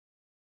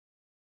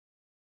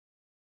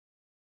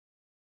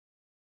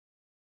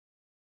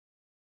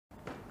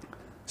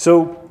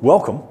So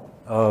welcome.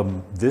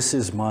 This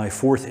is my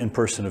fourth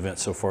in-person event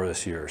so far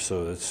this year,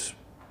 so it's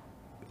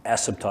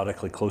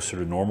asymptotically closer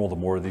to normal the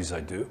more of these I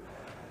do.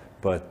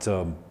 But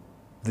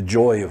the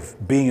joy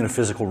of being in a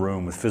physical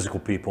room with physical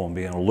people and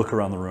being able to look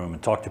around the room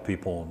and talk to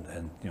people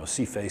and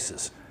see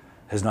faces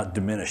has not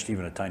diminished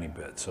even a tiny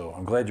bit. So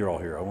I'm glad you're all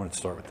here. I wanted to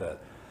start with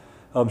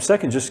that.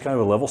 Second, just kind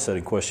of a level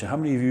setting question. How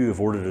many of you have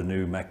ordered a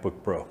new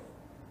MacBook Pro?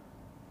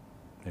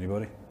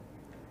 Anybody?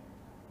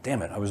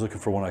 Damn it, I was looking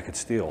for one I could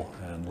steal,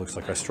 and it looks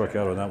like I struck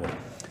out on that one.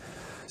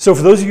 So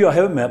for those of you I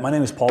haven't met, my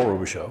name is Paul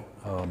Robichaux.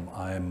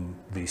 I'm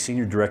the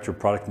Senior Director of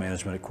Product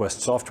Management at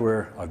Quest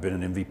Software. I've been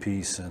an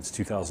MVP since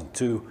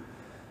 2002,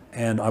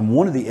 and I'm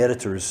one of the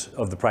editors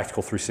of the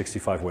Practical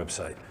 365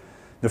 website.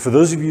 Now for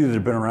those of you that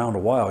have been around a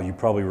while, you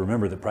probably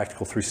remember that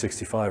Practical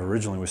 365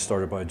 originally was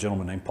started by a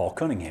gentleman named Paul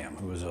Cunningham,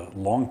 who was a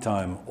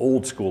longtime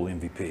old school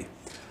MVP.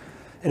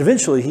 And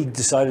eventually he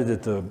decided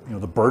that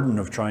the burden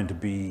of trying to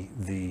be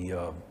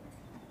the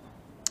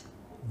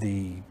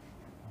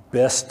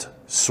best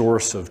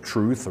source of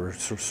truth or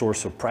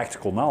source of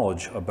practical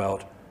knowledge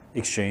about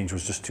Exchange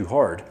was just too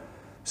hard.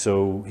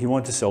 So he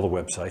wanted to sell the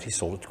website. He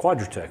sold it to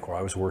Quadratech, where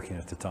I was working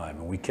at the time,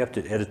 and we kept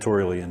it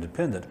editorially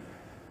independent.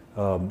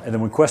 And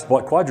then when Quest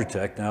bought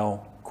Quadratech,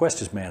 now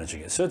Quest is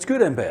managing it. So it's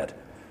good and bad.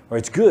 Right,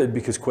 it's good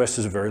because Quest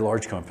is a very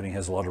large company,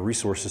 has a lot of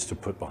resources to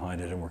put behind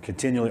it, and we're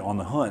continually on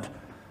the hunt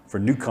for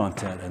new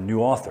content and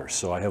new authors.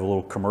 So I have a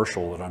little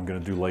commercial that I'm going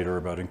to do later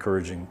about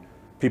encouraging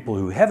people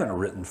who haven't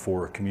written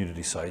for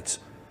community sites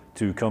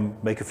to come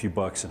make a few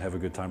bucks and have a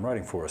good time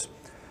writing for us.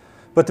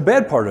 But the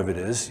bad part of it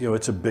is,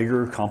 it's a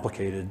bigger,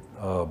 complicated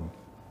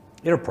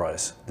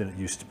enterprise than it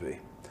used to be.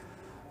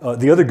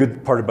 The other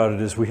good part about it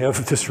is we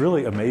have this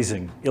really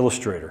amazing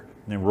illustrator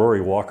named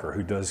Rory Walker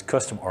who does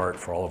custom art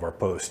for all of our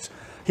posts.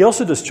 He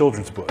also does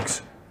children's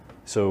books.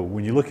 So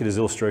when you look at his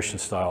illustration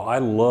style, I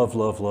love,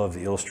 love, love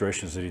the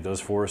illustrations that he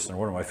does for us, and they're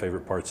one of my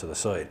favorite parts of the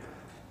site.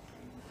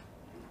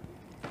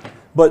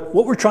 But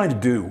what we're trying to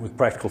do with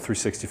Practical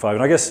 365,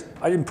 and I guess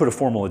I didn't put a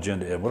formal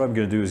agenda in. What I'm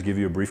going to do is give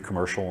you a brief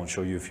commercial and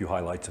show you a few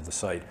highlights of the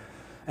site,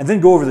 and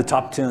then go over the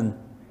top 10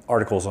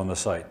 articles on the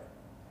site,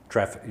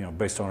 traffic,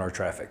 based on our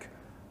traffic.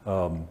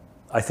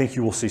 I think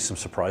you will see some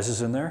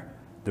surprises in there.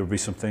 There will be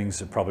some things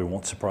that probably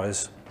won't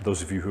surprise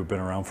those of you who have been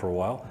around for a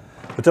while.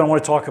 But then I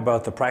want to talk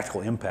about the practical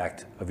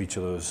impact of each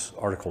of those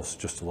articles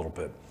just a little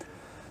bit.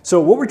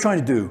 So what we're trying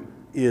to do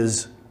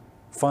is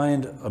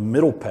find a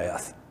middle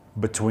path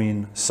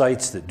between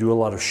sites that do a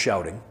lot of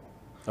shouting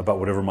about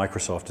whatever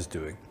Microsoft is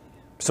doing.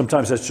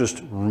 Sometimes that's just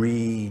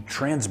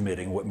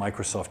retransmitting what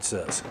Microsoft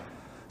says.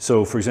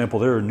 So for example,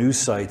 there are news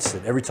sites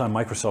that every time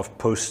Microsoft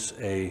posts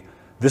a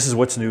 "This is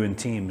what's new in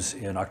Teams"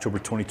 in October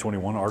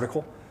 2021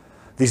 article,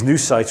 these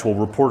news sites will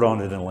report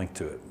on it and link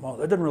to it. Well,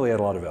 that doesn't really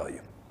add a lot of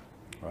value,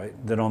 right?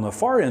 Then on the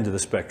far end of the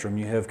spectrum,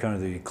 you have kind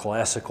of the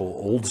classical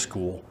old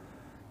school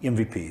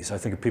MVPs. I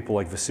think of people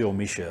like Vasil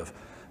Mishev.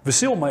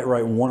 Vasil might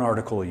write one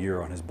article a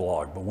year on his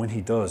blog, but when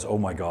he does, oh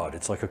my God,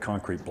 it's like a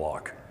concrete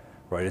block,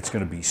 right? It's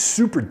going to be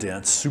super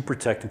dense, super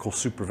technical,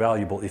 super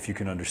valuable if you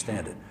can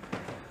understand it.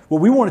 What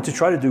we wanted to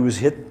try to do is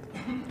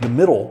hit the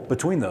middle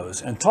between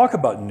those and talk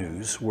about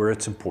news where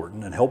it's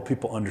important and help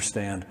people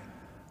understand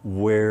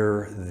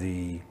where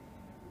the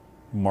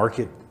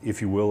market, if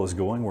you will, is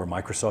going, where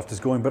Microsoft is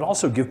going, but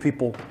also give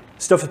people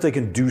stuff that they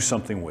can do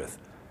something with,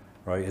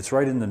 right? It's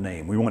right in the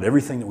name. We want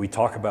everything that we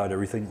talk about,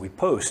 everything that we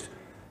post,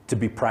 to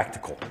be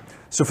practical.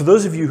 So for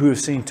those of you who have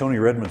seen Tony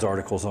Redmond's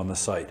articles on the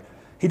site,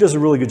 he does a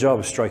really good job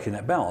of striking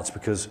that balance,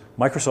 because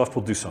Microsoft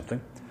will do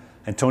something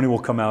and Tony will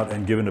come out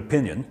and give an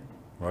opinion,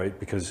 right?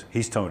 Because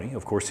he's Tony,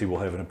 of course he will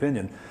have an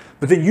opinion.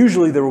 But then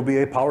usually there will be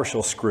a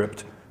PowerShell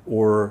script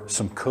or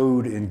some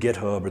code in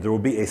GitHub, or there will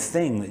be a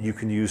thing that you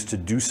can use to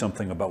do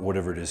something about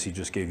whatever it is he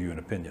just gave you an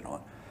opinion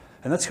on.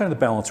 And that's kind of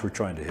the balance we're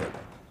trying to hit.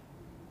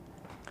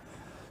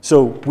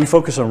 So we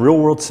focus on real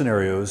world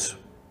scenarios,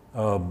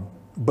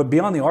 but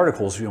beyond the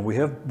articles, we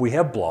have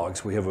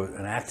blogs. We have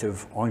an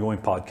active, ongoing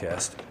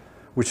podcast,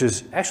 which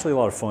is actually a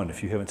lot of fun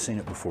if you haven't seen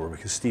it before,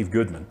 because Steve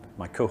Goodman,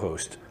 my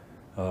co-host,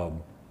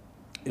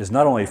 is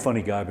not only a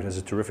funny guy, but has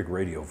a terrific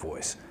radio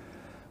voice.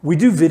 We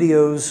do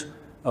videos.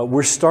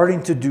 We're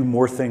starting to do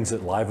more things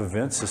at live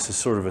events. This is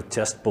sort of a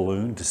test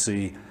balloon to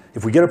see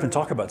if we get up and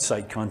talk about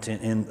site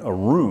content in a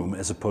room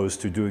as opposed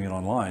to doing it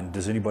online,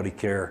 does anybody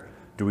care?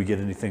 Do we get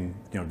anything,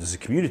 does the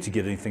community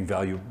get anything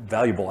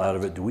valuable out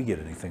of it? Do we get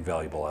anything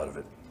valuable out of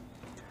it?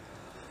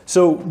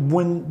 So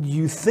when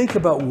you think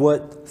about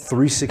what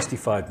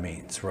 365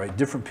 means, right?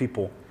 Different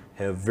people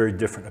have very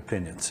different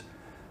opinions.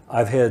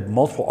 I've had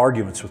multiple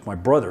arguments with my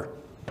brother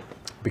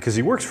because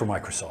he works for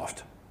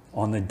Microsoft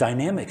on the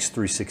Dynamics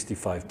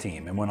 365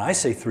 team. And when I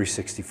say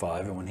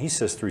 365 and when he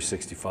says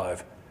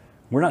 365,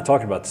 we're not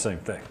talking about the same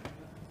thing,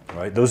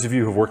 right? Those of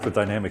you who've worked with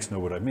Dynamics know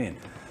what I mean.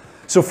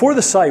 So for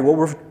the site, what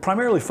we're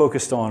primarily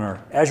focused on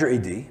are Azure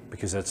AD,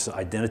 because that's the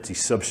identity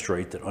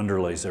substrate that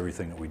underlays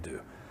everything that we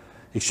do.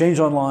 Exchange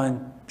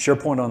Online,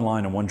 SharePoint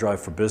Online, and OneDrive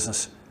for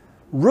Business.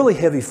 Really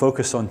heavy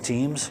focus on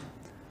Teams,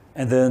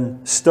 and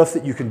then stuff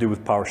that you can do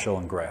with PowerShell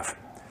and Graph.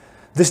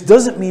 This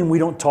doesn't mean we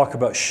don't talk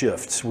about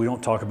shifts, we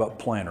don't talk about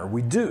planner.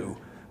 We do,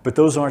 but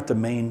those aren't the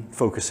main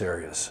focus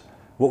areas.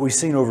 What we've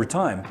seen over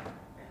time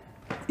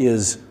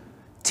is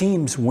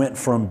Teams went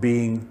from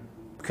being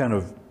kind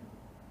of,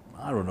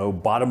 I don't know,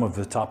 bottom of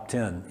the top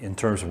 10 in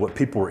terms of what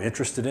people were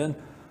interested in,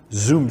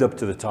 zoomed up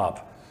to the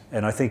top.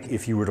 And I think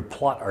if you were to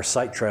plot our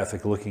site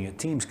traffic looking at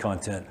Teams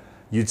content,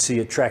 you'd see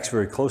it tracks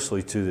very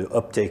closely to the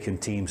uptake in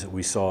Teams that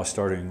we saw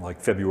starting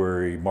like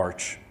February,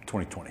 March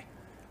 2020,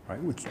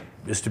 right? Which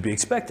is to be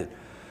expected.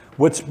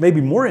 What's maybe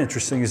more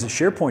interesting is that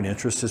SharePoint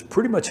interest has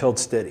pretty much held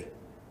steady.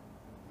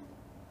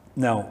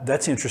 Now,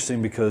 that's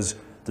interesting because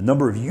the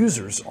number of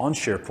users on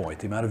SharePoint,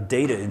 the amount of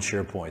data in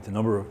SharePoint, the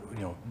number of,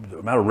 the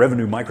amount of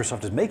revenue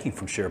Microsoft is making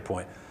from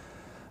SharePoint,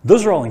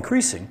 those are all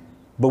increasing,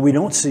 but we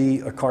don't see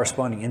a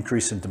corresponding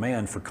increase in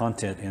demand for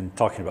content in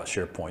talking about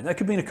SharePoint. That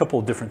could mean a couple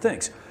of different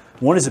things.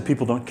 One is that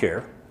people don't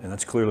care, and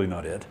that's clearly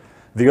not it.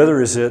 The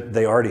other is that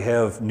they already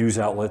have news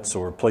outlets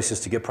or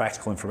places to get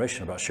practical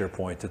information about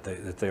SharePoint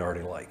that they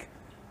already like,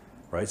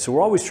 right? So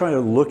we're always trying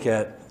to look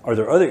at, are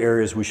there other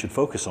areas we should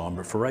focus on?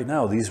 But for right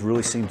now, these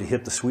really seem to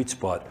hit the sweet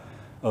spot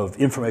of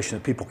information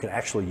that people can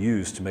actually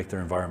use to make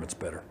their environments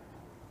better.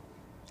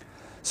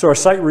 So our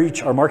site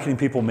reach, our marketing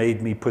people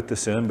made me put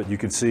this in, but you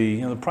can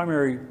see,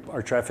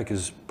 our traffic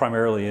is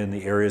primarily in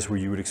the areas where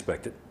you would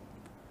expect it.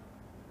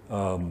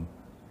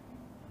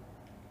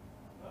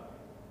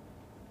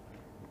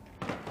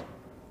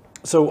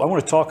 So I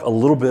want to talk a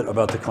little bit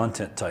about the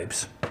content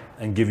types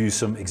and give you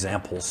some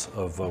examples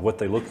of what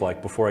they look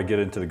like before I get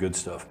into the good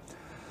stuff.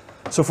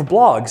 So for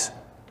blogs,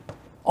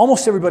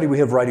 almost everybody we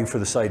have writing for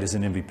the site is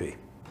an MVP.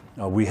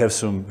 We have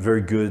some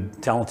very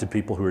good, talented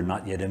people who are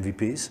not yet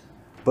MVPs.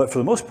 But for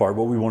the most part,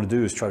 what we want to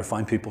do is try to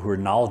find people who are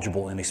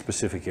knowledgeable in a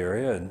specific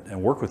area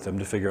and work with them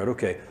to figure out,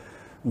 okay,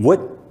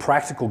 what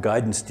practical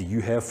guidance do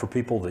you have for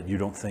people that you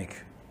don't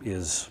think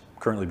is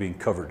currently being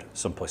covered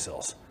someplace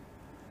else?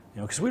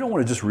 Because we don't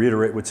want to just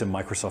reiterate what's in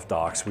Microsoft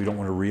Docs. We don't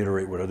want to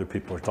reiterate what other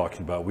people are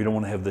talking about. We don't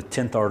want to have the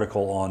 10th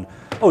article on,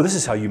 oh, this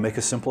is how you make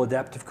a simple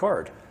adaptive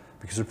card,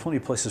 because there are plenty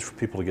of places for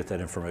people to get that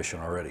information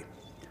already.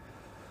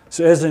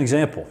 So as an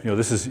example,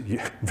 this is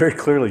very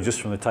clearly just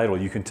from the title,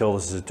 you can tell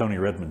this is a Tony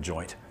Redmond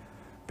joint,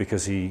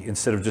 because he,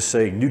 instead of just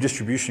saying new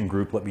distribution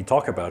group, let me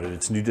talk about it,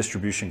 it's new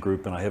distribution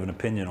group and I have an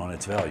opinion on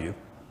its value.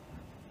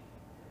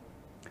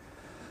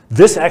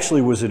 This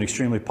actually was an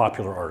extremely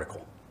popular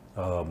article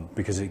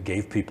because it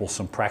gave people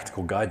some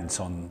practical guidance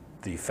on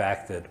the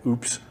fact that,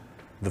 oops,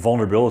 the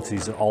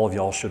vulnerabilities that all of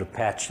y'all should have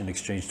patched in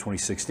Exchange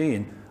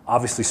 2016,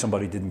 obviously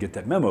somebody didn't get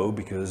that memo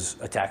because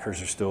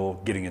attackers are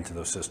still getting into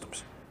those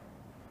systems.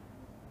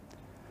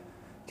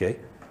 Okay,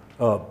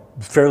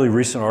 fairly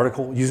recent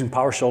article, using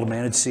PowerShell to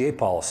manage CA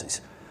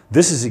policies.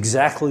 This is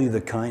exactly the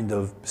kind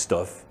of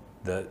stuff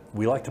that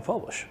we like to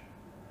publish.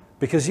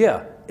 Because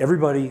yeah,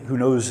 everybody who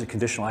knows that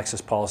conditional access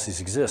policies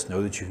exist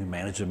know that you can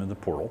manage them in the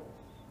portal,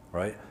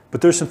 right?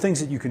 But there's some things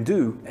that you can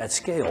do at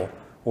scale,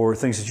 or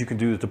things that you can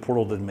do that the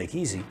portal doesn't make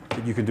easy,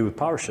 that you can do with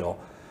PowerShell.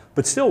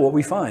 But still, what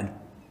we find,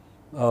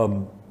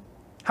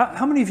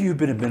 how many of you have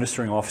been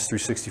administering Office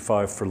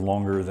 365 for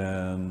longer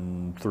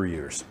than 3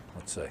 years,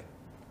 let's say?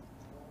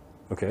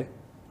 Okay,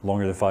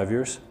 longer than 5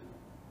 years?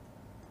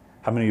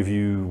 How many of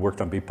you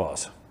worked on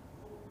BPOS?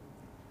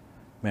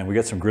 Man, we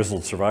got some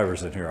grizzled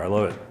survivors in here, I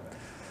love it.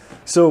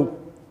 So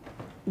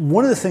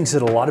one of the things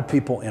that a lot of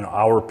people in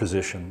our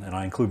position, and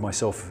I include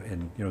myself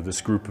in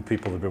this group of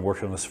people that have been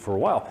working on this for a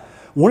while,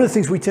 one of the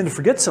things we tend to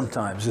forget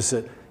sometimes is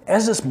that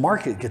as this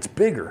market gets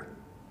bigger,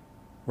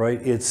 right,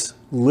 it's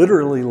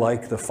literally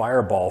like the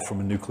fireball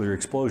from a nuclear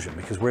explosion,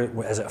 because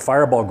as that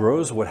fireball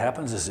grows, what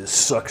happens is it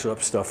sucks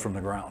up stuff from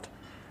the ground.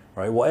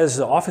 Right? Well, as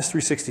the Office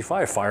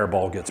 365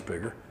 fireball gets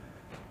bigger,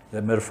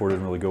 that metaphor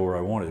didn't really go where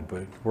I wanted,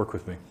 but work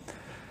with me,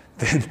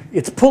 then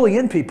it's pulling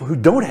in people who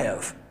don't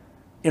have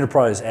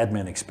enterprise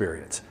admin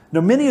experience.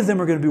 Now, many of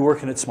them are going to be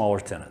working at smaller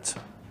tenants,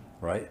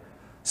 right?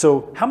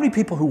 So how many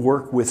people who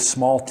work with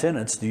small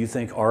tenants do you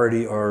think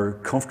already are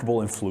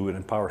comfortable and fluent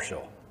in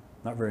PowerShell?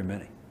 Not very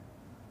many,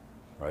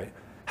 right?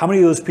 How many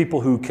of those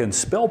people who can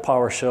spell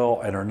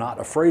PowerShell and are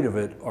not afraid of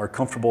it are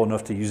comfortable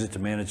enough to use it to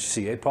manage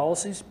CA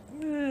policies?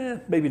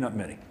 Maybe not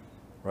many.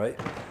 Right?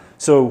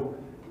 So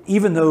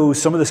even though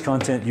some of this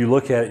content you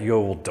look at it, you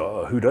go, well,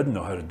 duh, who doesn't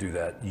know how to do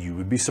that? You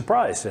would be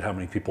surprised at how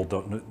many people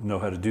don't know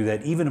how to do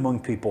that, even among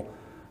people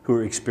who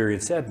are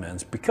experienced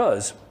admins,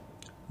 because,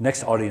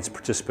 next audience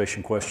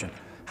participation question,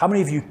 how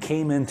many of you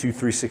came into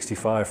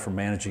 365 from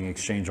managing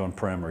Exchange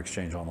on-prem or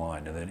Exchange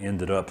online and then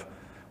ended up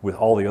with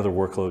all the other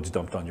workloads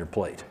dumped on your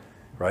plate,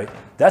 right?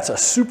 That's a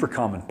super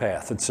common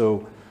path. And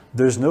so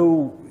there's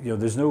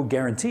no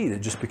guarantee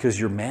that just because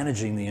you're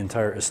managing the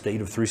entire estate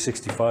of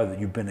 365 that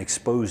you've been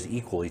exposed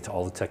equally to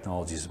all the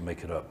technologies that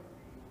make it up.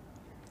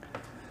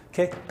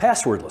 Okay,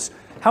 passwordless.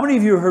 How many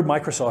of you have heard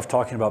Microsoft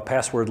talking about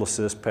passwordless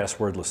this,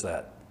 passwordless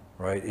that,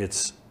 right?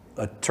 It's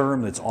a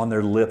term that's on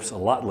their lips a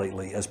lot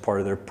lately as part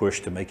of their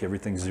push to make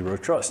everything zero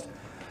trust.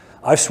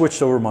 I've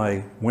switched over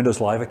my Windows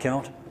Live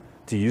account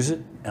to use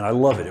it, and I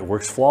love it. It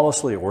works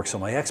flawlessly. It works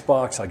on my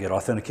Xbox. I get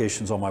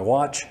authentications on my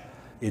watch.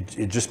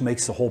 it just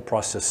makes the whole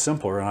process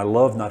simpler, and I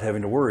love not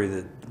having to worry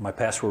that my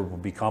password will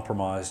be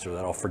compromised or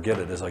that I'll forget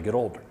it as I get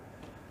older,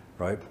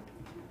 right?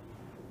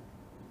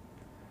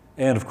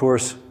 And of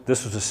course,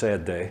 this was a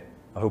sad day.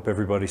 I hope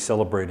everybody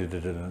celebrated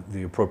it in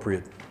the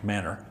appropriate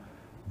manner,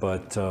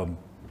 but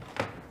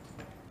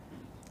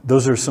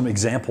those are some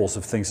examples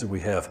of things that we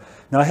have.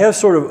 Now I have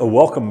sort of a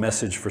welcome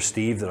message for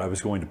Steve that I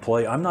was going to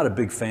play. I'm not a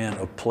big fan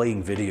of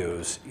playing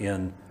videos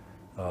in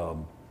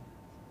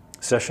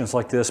sessions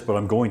like this, but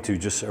I'm going to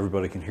just so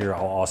everybody can hear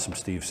how awesome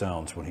Steve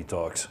sounds when he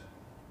talks.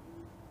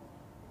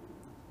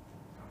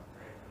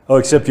 Oh,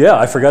 except yeah,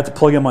 I forgot to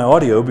plug in my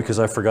audio because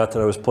I forgot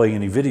that I was playing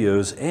any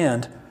videos,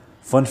 and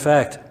fun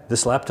fact,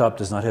 this laptop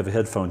does not have a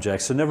headphone jack,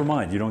 so never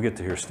mind, you don't get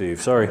to hear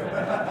Steve, sorry.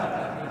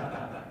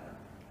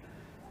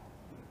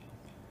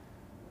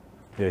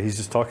 Yeah, he's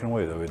just talking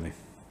away though, isn't he?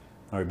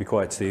 All right, be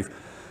quiet, Steve.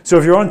 So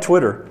if you're on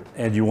Twitter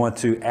and you want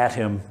to @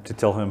 him to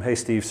tell him, hey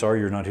Steve, sorry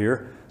you're not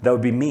here, that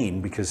would be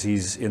mean because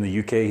he's in the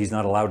UK, he's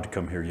not allowed to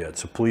come here yet.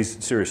 So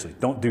please, seriously,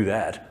 don't do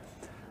that.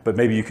 But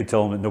maybe you could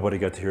tell him that nobody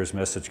got to hear his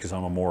message because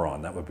I'm a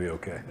moron. That would be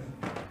okay.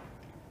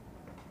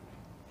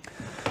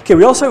 Okay,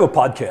 we also have a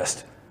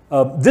podcast.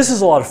 This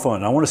is a lot of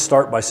fun. I want to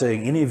start by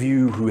saying any of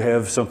you who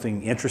have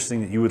something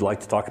interesting that you would like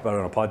to talk about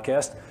on a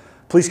podcast,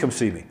 please come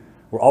see me.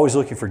 We're always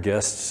looking for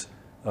guests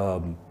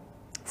from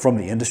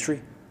the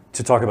industry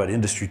to talk about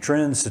industry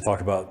trends, to talk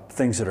about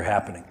things that are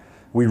happening.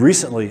 We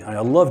recently, and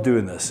I love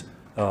doing this,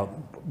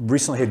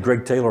 recently had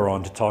Greg Taylor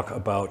on to talk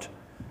about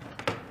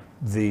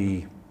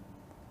the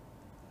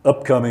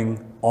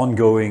upcoming,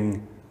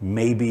 ongoing,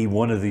 maybe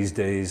one of these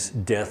days,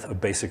 death of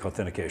basic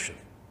authentication.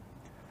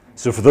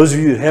 So for those of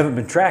you that haven't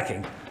been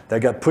tracking, that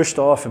got pushed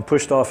off and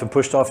pushed off and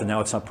pushed off, and now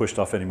it's not pushed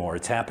off anymore.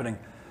 It's happening.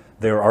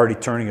 They're already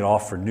turning it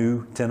off for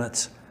new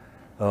tenants.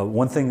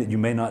 One thing that you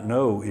may not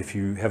know if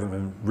you haven't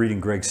been reading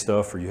Greg's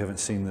stuff or you haven't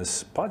seen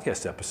this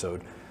podcast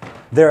episode,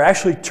 they're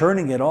actually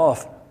turning it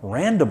off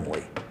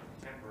randomly.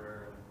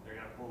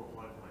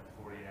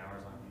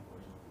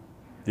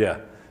 Yeah,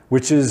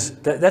 which is,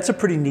 that's a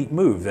pretty neat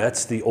move.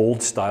 That's the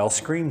old style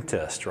scream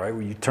test, right?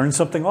 Where you turn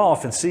something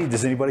off and see,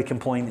 does anybody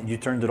complain that you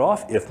turned it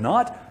off? If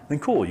not, then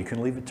cool, you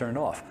can leave it turned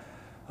off.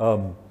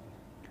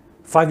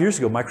 5 years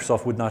ago,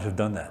 Microsoft would not have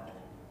done that.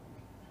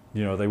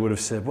 You know, they would have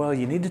said, well,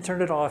 you need to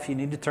turn it off, you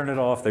need to turn it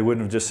off. They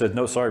wouldn't have just said,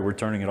 no, sorry, we're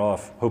turning it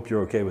off. Hope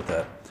you're okay with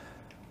that.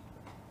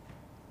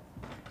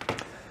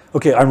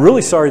 Okay, I'm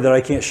really sorry that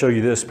I can't show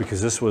you this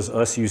because this was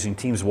us using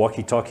Teams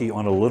walkie-talkie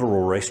on a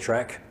literal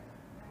racetrack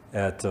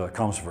at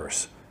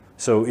Commsverse.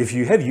 So if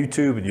you have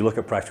YouTube and you look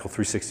at Practical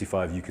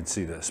 365, you can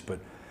see this. But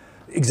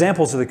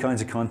examples of the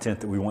kinds of content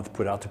that we want to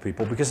put out to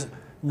people, because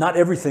not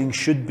everything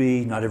should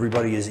be, not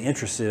everybody is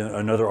interested in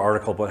another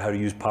article about how to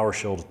use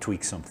PowerShell to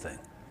tweak something.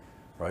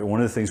 Right?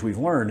 One of the things we've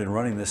learned in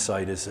running this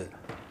site is that,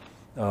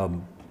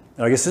 and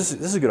I guess this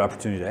is a good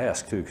opportunity to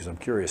ask too, because I'm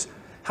curious.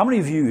 How many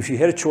of you, if you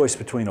had a choice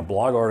between a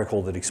blog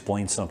article that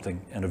explained something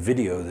and a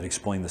video that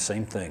explained the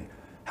same thing,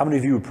 how many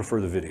of you would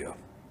prefer the video?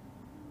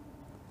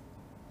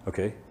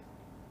 Okay.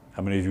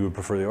 How many of you would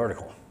prefer the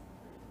article?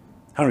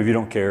 How many of you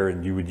don't care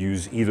and you would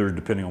use either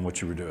depending on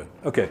what you were doing?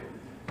 Okay.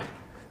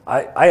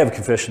 I have a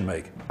confession to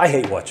make. I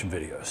hate watching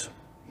videos.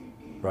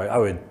 Right? I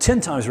would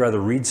 10 times rather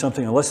read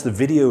something, unless the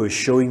video is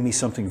showing me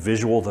something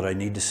visual that I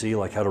need to see,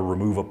 like how to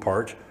remove a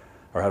part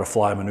or how to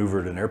fly a maneuver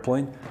at an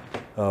airplane.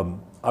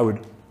 I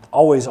would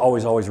always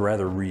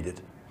rather read it.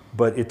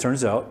 But it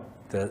turns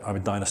out that I'm a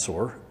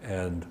dinosaur,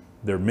 and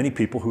there are many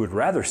people who would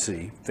rather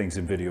see things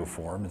in video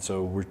form, and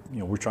so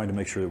we're trying to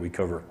make sure that we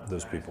cover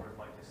those people.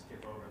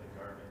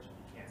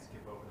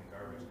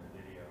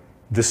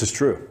 This is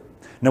true.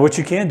 Now what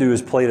you can do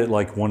is play it at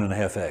like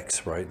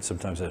 1.5x, right?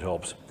 Sometimes that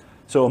helps.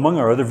 So among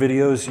our other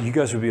videos, you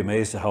guys would be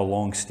amazed at how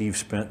long Steve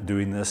spent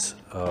doing this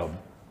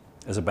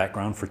as a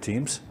background for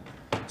Teams.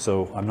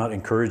 So I'm not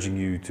encouraging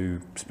you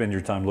to spend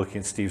your time looking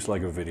at Steve's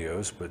Lego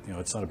videos, but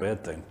it's not a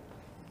bad thing.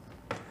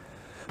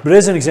 But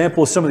as an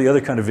example of some of the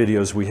other kind of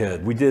videos we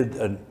had, we did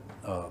a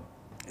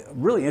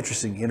really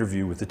interesting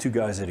interview with the two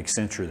guys at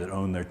Accenture that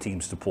own their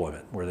Teams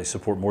deployment, where they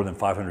support more than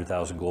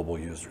 500,000 global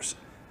users.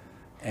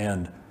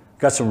 And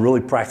got some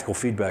really practical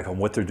feedback on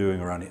what they're doing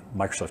around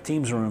Microsoft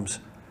Teams rooms,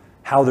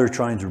 how they're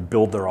trying to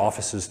build their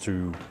offices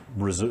to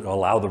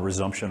allow the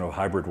resumption of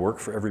hybrid work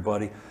for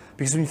everybody.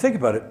 Because when you think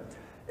about it,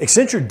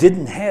 Accenture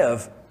didn't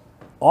have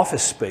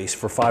office space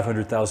for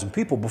 500,000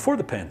 people before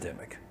the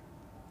pandemic,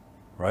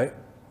 right?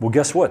 Well,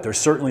 guess what? They're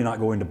certainly not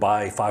going to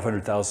buy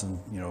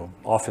 500,000,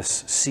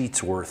 office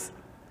seats worth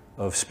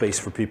of space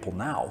for people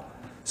now.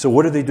 So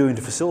what are they doing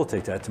to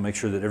facilitate that, to make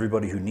sure that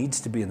everybody who needs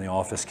to be in the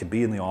office can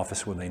be in the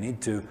office when they need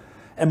to?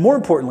 And more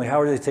importantly, how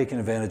are they taking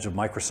advantage of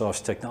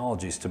Microsoft's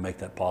technologies to make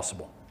that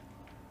possible?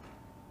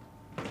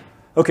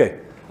 Okay,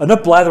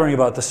 enough blathering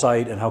about the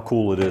site and how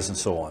cool it is and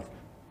so on.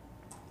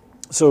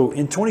 So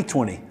in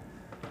 2020,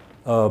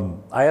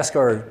 I asked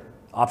our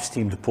ops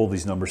team to pull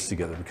these numbers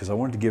together because I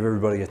wanted to give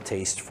everybody a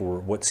taste for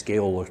what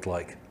scale looked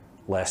like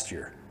last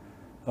year.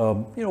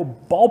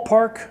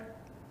 Ballpark,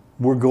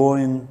 we're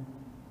going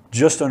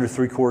just under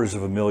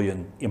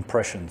 750,000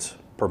 impressions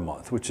per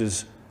month, which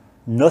is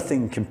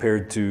Nothing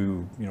compared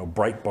to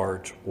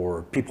Breitbart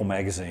or People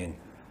magazine,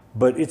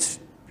 but it's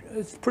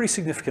a pretty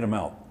significant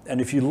amount. And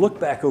if you look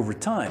back over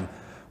time,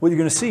 what you're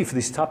going to see for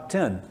these top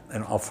 10,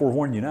 and I'll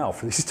forewarn you now,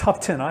 for these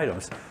top 10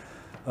 items,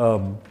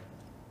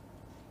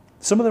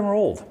 some of them are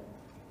old,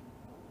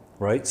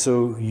 right?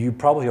 So you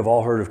probably have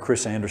all heard of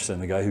Chris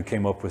Anderson, the guy who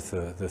came up with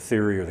the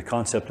theory or the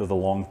concept of the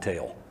long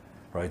tail,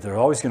 right? There's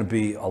always going to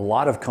be a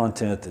lot of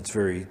content that's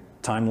very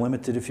time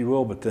limited, if you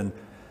will, but then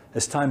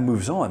as time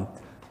moves on,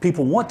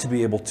 people want to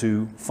be able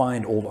to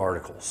find old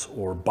articles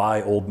or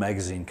buy old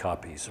magazine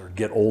copies or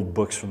get old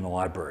books from the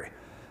library.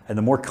 And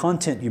the more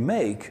content you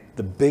make,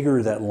 the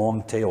bigger that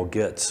long tail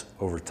gets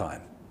over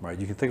time, right?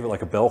 You can think of it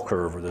like a bell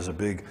curve where there's a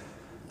big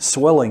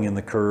swelling in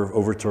the curve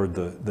over toward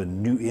the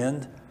new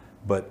end,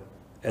 but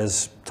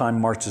as time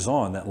marches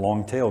on, that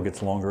long tail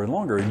gets longer and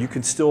longer, and you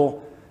can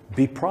still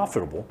be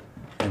profitable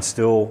and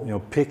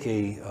still pick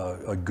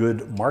a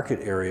good market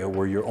area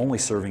where you're only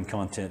serving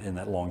content in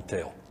that long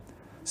tail.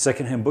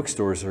 Secondhand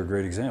bookstores are a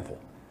great example.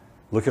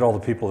 Look at all the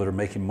people that are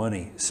making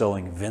money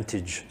selling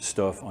vintage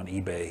stuff on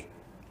eBay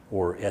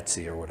or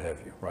Etsy or what have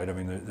you, right? I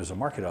mean, there's a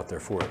market out there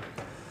for it.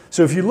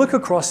 So if you look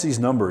across these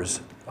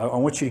numbers, I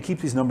want you to keep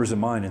these numbers in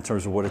mind in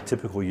terms of what a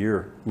typical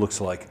year looks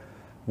like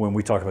when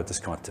we talk about this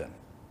content.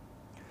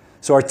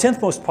 So our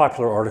 10th most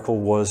popular article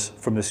was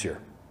from this year,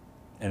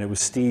 and it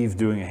was Steve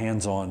doing a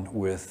hands-on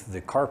with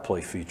the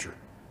CarPlay feature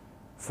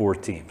for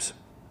Teams.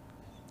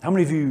 How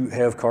many of you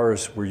have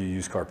cars where you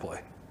use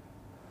CarPlay?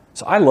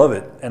 So I love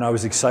it, and I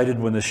was excited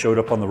when this showed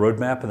up on the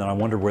roadmap, and then I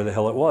wondered where the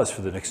hell it was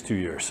for the next 2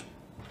 years,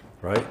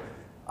 right?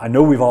 I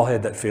know we've all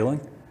had that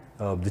feeling.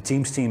 The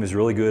Teams team is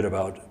really good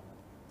about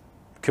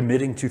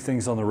committing to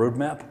things on the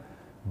roadmap,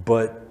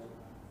 but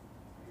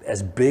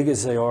as big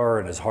as they are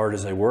and as hard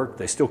as they work,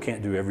 they still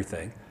can't do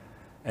everything.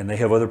 And they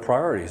have other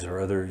priorities or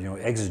other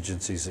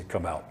exigencies that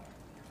come out.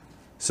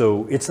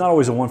 So it's not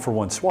always a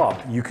one-for-one swap.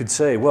 You could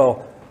say,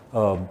 well,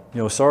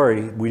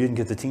 sorry, we didn't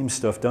get the Teams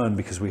stuff done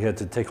because we had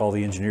to take all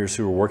the engineers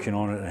who were working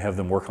on it and have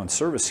them work on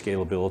service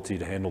scalability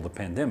to handle the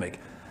pandemic.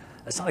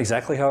 That's not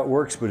exactly how it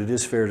works, but it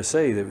is fair to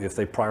say that if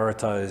they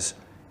prioritize,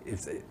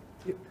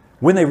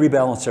 when they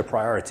rebalance their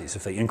priorities,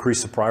 if they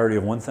increase the priority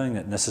of one thing,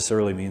 that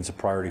necessarily means the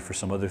priority for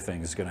some other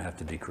thing is going to have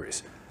to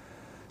decrease.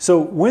 So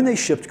when they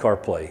shipped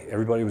CarPlay,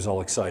 everybody was all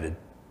excited.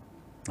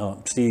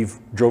 Steve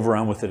drove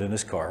around with it in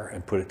his car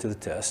and put it to the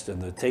test.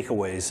 And the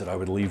takeaways that I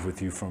would leave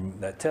with you from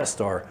that test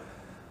are,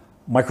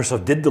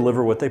 Microsoft did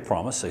deliver what they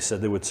promised. They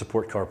said they would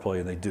support CarPlay,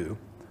 and they do.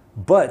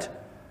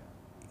 But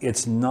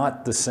it's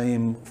not the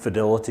same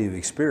fidelity of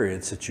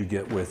experience that you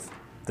get with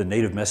the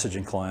native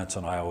messaging clients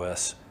on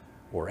iOS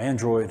or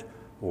Android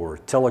or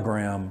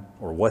Telegram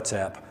or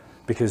WhatsApp,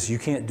 because you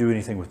can't do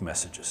anything with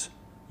messages.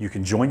 You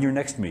can join your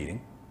next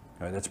meeting.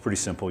 Right? That's pretty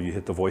simple. You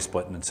hit the voice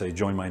button and say,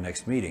 join my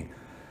next meeting.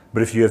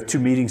 But if you have 2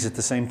 meetings at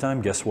the same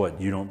time, guess what?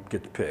 You don't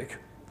get to pick.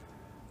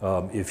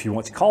 If you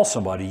want to call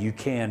somebody, you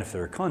can if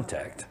they're a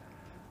contact.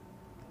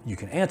 You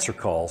can answer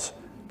calls,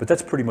 but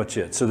that's pretty much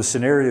it. So the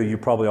scenario you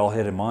probably all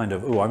had in mind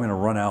of, oh, I'm going to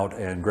run out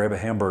and grab a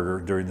hamburger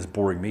during this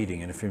boring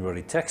meeting, and if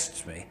anybody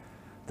texts me,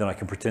 then I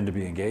can pretend to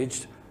be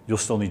engaged. You'll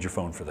still need your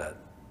phone for that,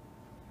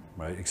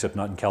 right? Except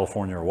not in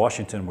California or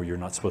Washington, where you're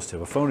not supposed to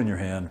have a phone in your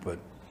hand. But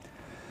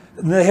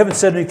they haven't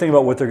said anything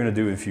about what they're going to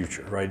do in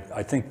future, right?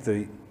 I think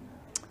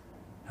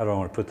how do I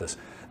want to put this?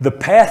 The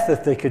path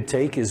that they could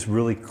take is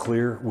really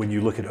clear when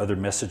you look at other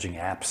messaging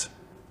apps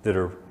that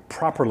are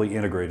properly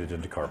integrated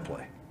into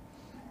CarPlay.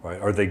 Right?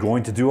 Are they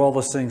going to do all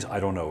those things? I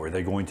don't know. Are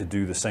they going to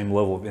do the same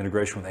level of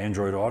integration with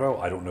Android Auto?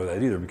 I don't know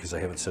that either because they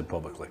haven't said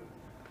publicly.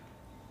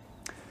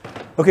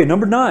 Okay,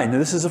 number 9. Now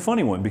this is a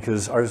funny one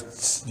because our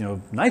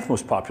 9th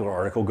most popular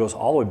article goes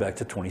all the way back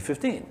to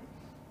 2015.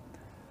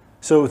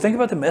 So think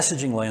about the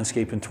messaging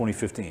landscape in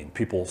 2015.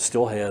 People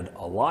still had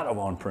a lot of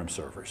on-prem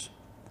servers.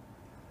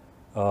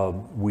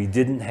 We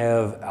didn't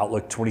have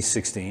Outlook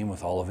 2016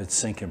 with all of its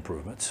sync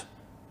improvements.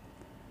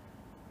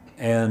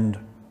 And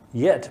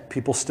yet,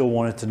 people still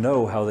wanted to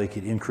know how they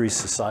could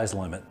increase the size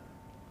limit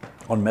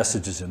on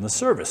messages in the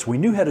service. We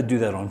knew how to do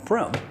that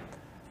on-prem,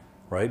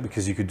 right?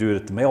 Because you could do it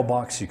at the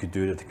mailbox, you could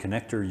do it at the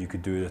connector, you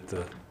could do it at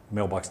the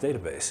mailbox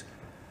database.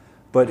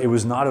 But it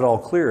was not at all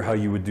clear how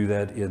you would do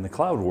that in the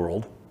cloud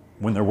world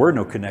when there were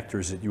no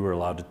connectors that you were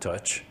allowed to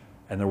touch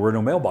and there were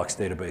no mailbox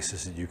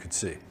databases that you could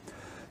see.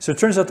 So it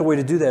turns out the way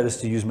to do that is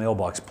to use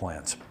mailbox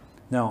plans.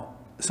 Now,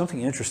 something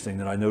interesting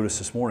that I noticed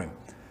this morning,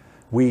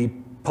 we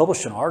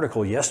published an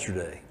article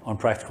yesterday on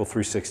Practical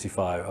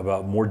 365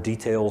 about more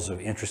details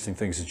of interesting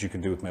things that you can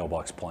do with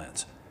mailbox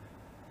plans.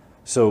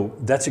 So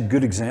that's a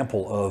good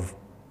example of,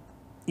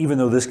 even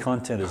though this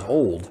content is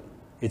old,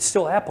 it's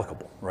still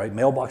applicable, right?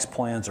 Mailbox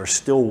plans are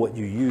still what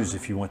you use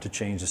if you want to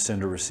change the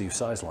send or receive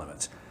size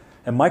limits.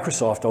 And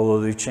Microsoft, although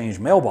they've changed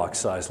mailbox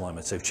size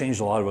limits, they've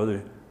changed a lot of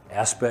other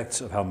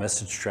aspects of how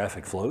message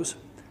traffic flows.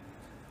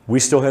 We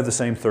still have the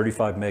same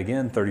 35 meg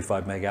in,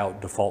 35 meg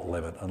out default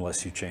limit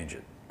unless you change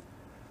it.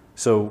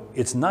 So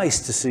it's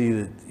nice to see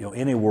that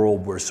in a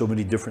world where so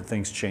many different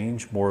things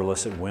change more or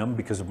less at whim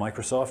because of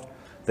Microsoft,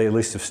 they at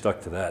least have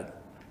stuck to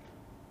that.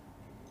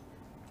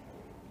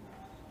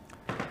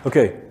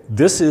 Okay,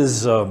 this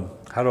is, how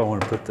do I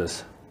want to put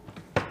this?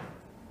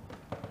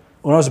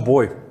 When I was a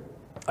boy,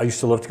 I used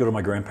to love to go to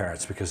my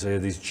grandparents because they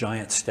had these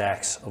giant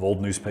stacks of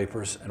old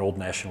newspapers and old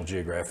National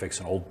Geographics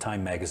and old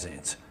Time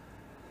magazines.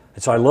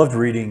 And so I loved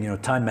reading,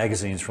 Time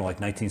magazines from like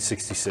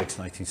 1966,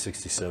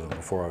 1967,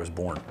 before I was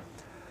born.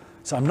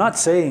 So I'm not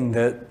saying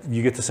that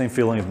you get the same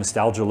feeling of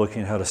nostalgia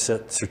looking at how to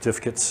set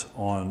certificates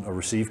on a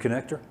receive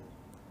connector,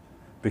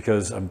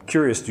 because I'm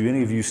curious, do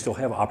any of you still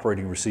have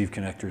operating receive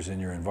connectors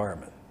in your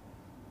environment?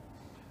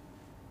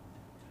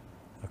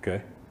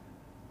 Okay.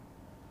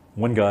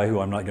 One guy who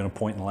I'm not going to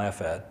point and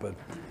laugh at, but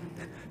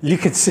you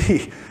can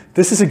see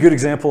this is a good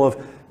example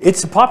of,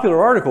 it's a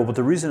popular article, but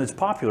the reason it's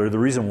popular, the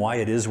reason why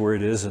it is where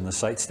it is in the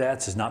site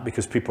stats is not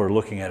because people are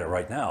looking at it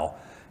right now.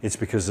 It's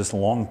because this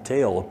long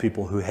tail of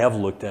people who have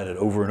looked at it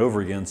over and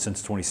over again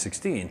since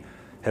 2016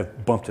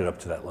 have bumped it up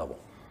to that level.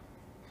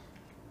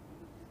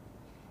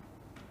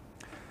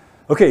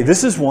 Okay,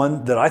 this is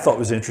one that I thought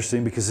was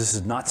interesting because this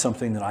is not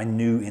something that I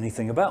knew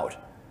anything about.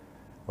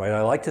 Right?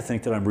 I like to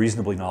think that I'm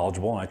reasonably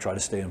knowledgeable and I try to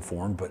stay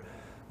informed, but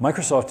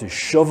Microsoft is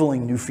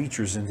shoveling new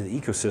features into the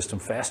ecosystem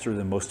faster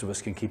than most of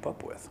us can keep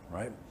up with,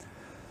 right?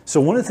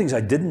 So one of the things I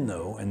didn't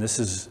know, and this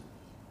is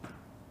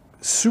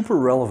super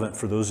relevant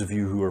for those of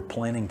you who are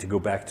planning to go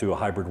back to a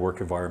hybrid work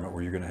environment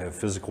where you're going to have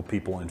physical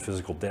people and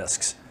physical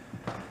desks,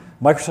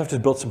 Microsoft has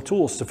built some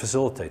tools to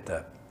facilitate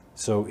that.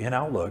 So in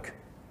Outlook,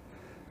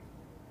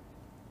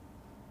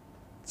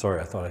 sorry,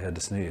 I thought I had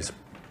to sneeze.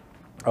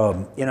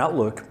 In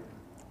Outlook,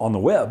 on the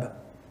web,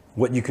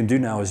 what you can do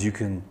now is you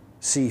can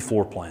see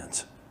floor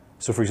plans.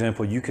 So for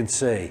example, you can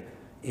say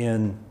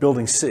in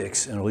building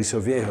 6 in Aliso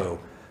Viejo,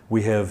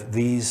 we have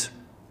these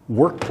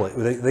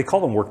they call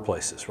them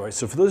workplaces, right?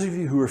 So for those of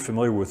you who are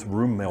familiar with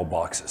room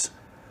mailboxes,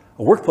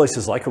 a workplace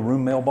is like a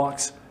room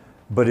mailbox,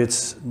 but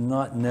it's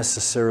not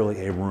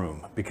necessarily a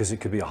room because it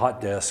could be a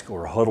hot desk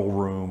or a huddle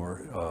room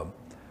or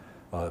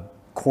a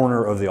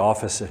corner of the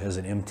office that has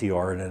an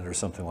MTR in it or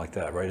something like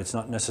that, right? It's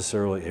not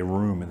necessarily a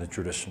room in the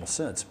traditional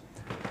sense.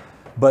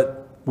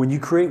 But when you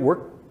create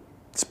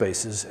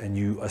workspaces and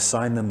you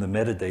assign them the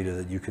metadata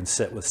that you can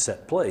set with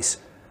set place,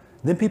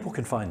 then people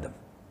can find them.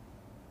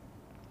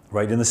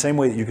 Right? In the same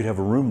way that you could have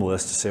a room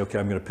list to say, okay,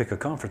 I'm going to pick a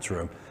conference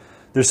room.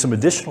 There's some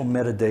additional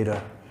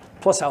metadata,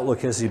 plus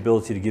Outlook has the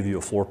ability to give you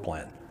a floor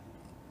plan.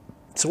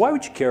 So why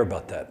would you care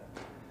about that?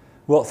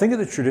 Well, think of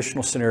the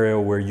traditional scenario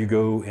where you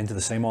go into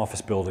the same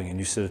office building and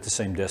you sit at the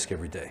same desk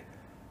every day.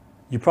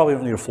 You probably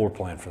don't need a floor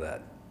plan for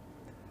that.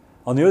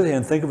 On the other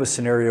hand, think of a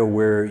scenario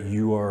where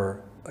you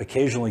are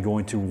occasionally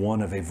going to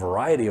one of a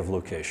variety of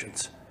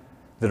locations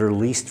that are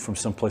leased from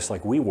someplace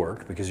like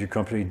WeWork because your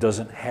company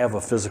doesn't have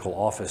a physical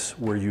office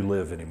where you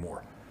live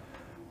anymore,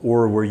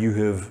 or where you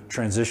have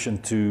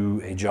transitioned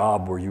to a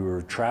job where you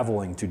are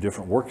traveling to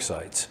different work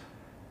sites,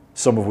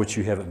 some of which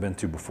you haven't been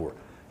to before.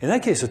 In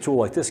that case, a tool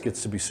like this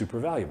gets to be super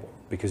valuable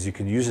because you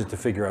can use it to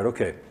figure out,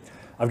 okay,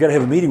 I've got to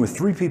have a meeting with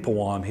 3 people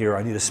while I'm here.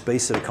 I need a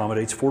space that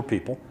accommodates 4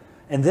 people.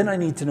 And then I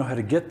need to know how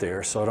to get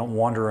there so I don't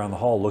wander around the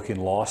hall looking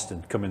lost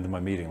and come into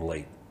my meeting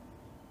late,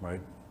 right?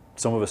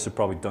 Some of us have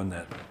probably done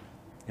that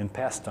in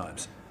past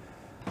times.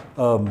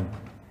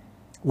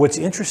 What's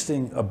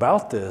interesting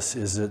about this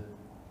is that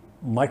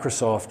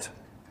Microsoft,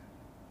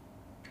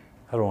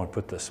 how do I want to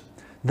put this?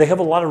 They have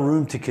a lot of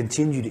room to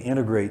continue to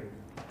integrate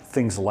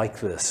things like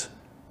this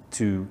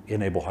to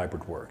enable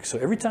hybrid work. So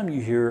every time you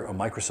hear a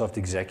Microsoft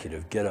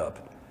executive get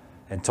up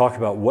and talk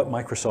about what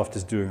Microsoft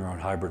is doing around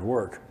hybrid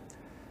work,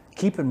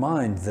 keep in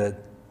mind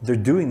that they're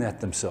doing that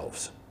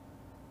themselves,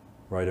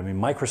 right? I mean,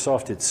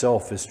 Microsoft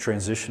itself is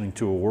transitioning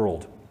to a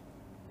world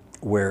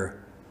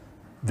where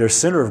their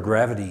center of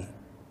gravity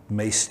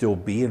may still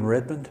be in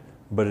Redmond,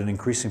 but an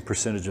increasing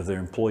percentage of their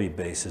employee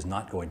base is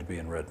not going to be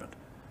in Redmond.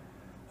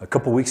 A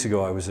couple weeks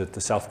ago, I was at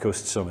the South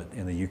Coast Summit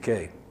in the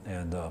UK,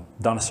 and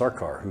Donna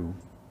Sarkar, who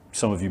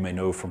some of you may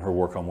know from her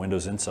work on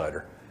Windows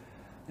Insider,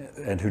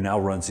 and who now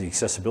runs the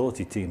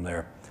accessibility team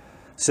there,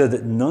 said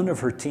that none of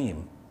her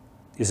team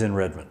is in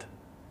Redmond.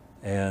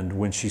 And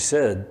when she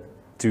said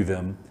to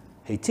them,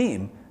 hey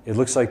team, it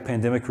looks like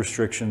pandemic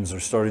restrictions are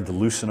starting to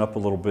loosen up a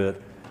little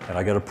bit, and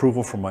I got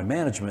approval from my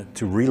management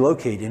to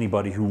relocate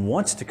anybody who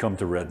wants to come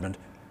to Redmond,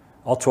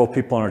 all 12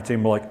 people on our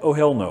team were like, oh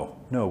hell no,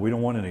 no, we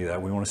don't want any of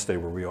that, we want to stay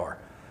where we are.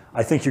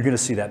 I think you're going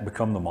to see that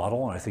become the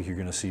model, and I think you're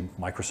going to see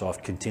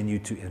Microsoft continue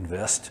to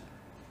invest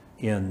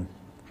in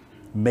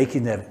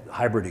making that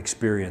hybrid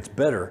experience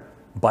better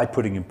by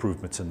putting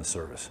improvements in the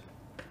service.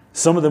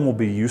 Some of them will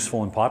be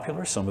useful and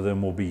popular, some of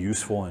them will be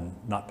useful and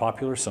not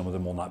popular, some of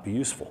them will not be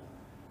useful,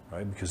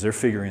 right? Because they're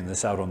figuring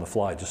this out on the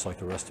fly just like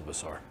the rest of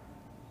us are.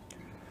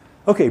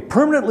 Okay,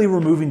 permanently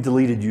removing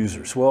deleted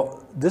users.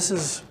 Well, this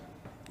is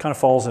kind of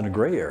falls in a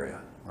gray area,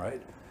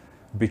 right?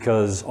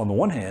 Because on the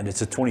one hand,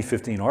 it's a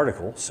 2015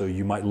 article, so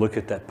you might look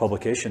at that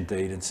publication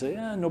date and say,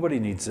 nobody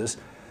needs this.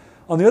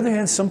 On the other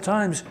hand,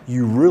 sometimes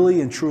you really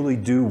and truly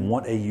do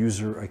want a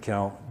user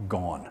account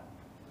gone,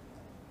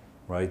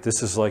 right?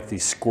 This is like the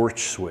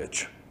scorch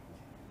switch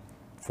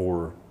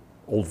for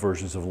old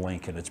versions of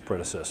Link and its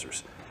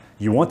predecessors.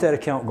 You want that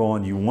account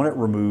gone, you want it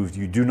removed,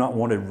 you do not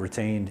want it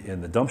retained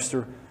in the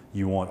dumpster,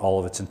 you want all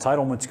of its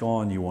entitlements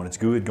gone, you want its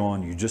GUID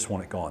gone, you just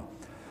want it gone.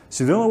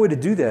 So the only way to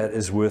do that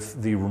is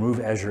with the remove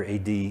Azure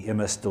AD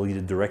MS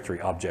deleted directory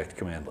object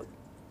commandlet.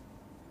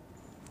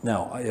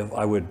 Now,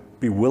 I would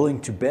be willing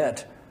to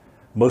bet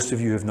most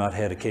of you have not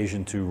had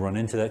occasion to run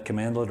into that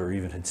commandlet or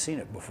even had seen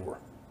it before,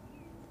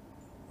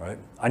 right?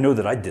 I know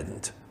that I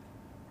didn't,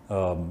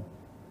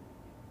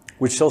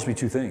 which tells me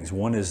two things.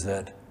 One is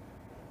that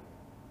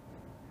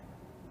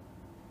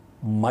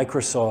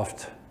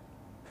Microsoft,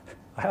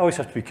 I always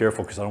have to be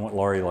careful because I don't want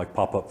Laurie to like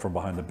pop up from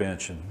behind the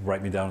bench and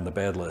write me down on the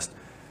bad list.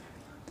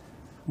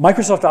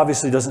 Microsoft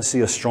obviously doesn't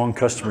see a strong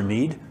customer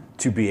need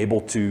to be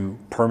able to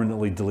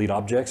permanently delete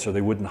objects, or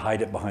they wouldn't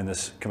hide it behind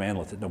this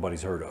commandlet that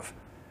nobody's heard of,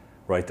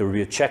 right? There would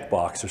be a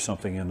checkbox or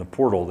something in the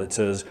portal that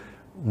says,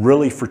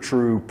 really for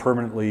true,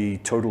 permanently,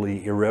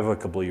 totally,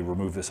 irrevocably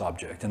remove this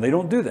object. And they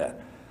don't do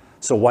that.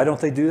 So why don't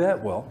they do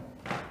that? Well,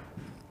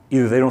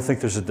 either they don't think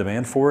there's a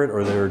demand for it,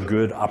 or there are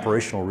good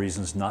operational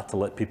reasons not to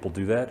let people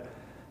do that.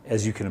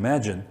 As you can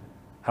imagine,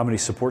 how many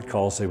support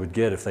calls they would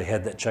get if they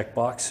had that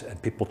checkbox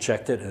and people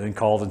checked it and then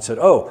called and said,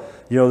 oh,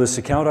 you know, this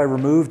account I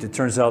removed, it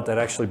turns out that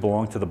actually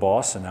belonged to the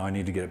boss and now I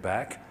need to get it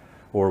back.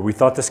 Or we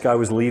thought this guy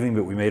was leaving,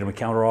 but we made him a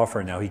counteroffer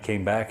and now he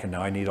came back and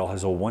now I need all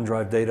his old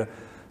OneDrive data.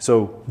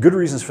 So good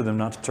reasons for them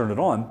not to turn it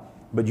on,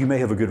 but you may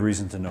have a good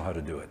reason to know how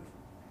to do it.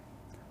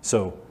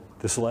 So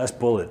this last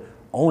bullet,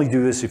 only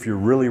do this if you're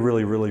really,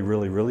 really, really,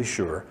 really, really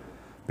sure,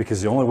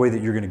 because the only way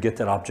that you're going to get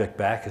that object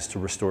back is to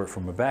restore it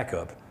from a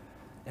backup.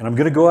 And I'm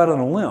going to go out on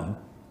a limb,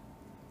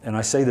 and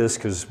I say this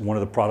because one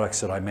of the products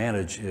that I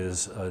manage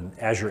is an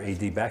Azure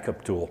AD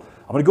backup tool.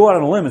 I'm going to go out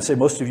on a limb and say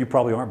most of you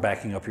probably aren't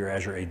backing up your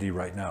Azure AD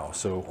right now,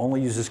 so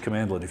only use this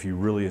commandlet if you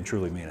really and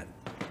truly mean it.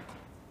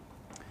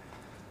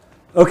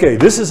 Okay,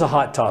 this is a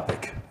hot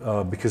topic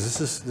because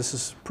this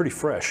is pretty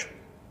fresh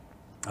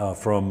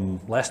from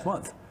last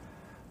month.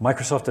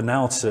 Microsoft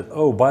announced that,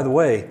 oh, by the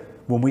way,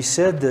 when we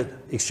said that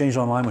Exchange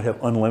Online would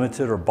have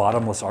unlimited or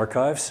bottomless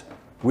archives,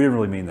 we didn't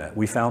really mean that.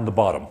 We found the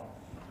bottom,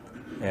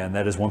 and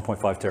that is 1.5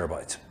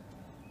 terabytes.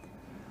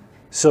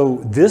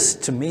 So this,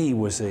 to me,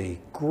 was a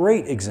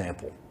great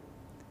example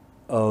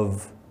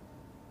of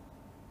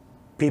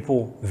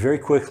people very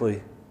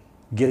quickly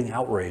getting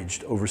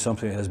outraged over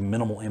something that has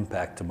minimal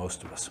impact to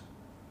most of us.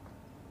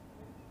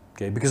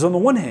 Okay, because on the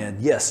one hand,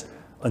 yes,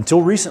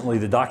 until recently,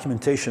 the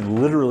documentation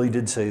literally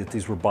did say that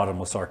these were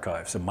bottomless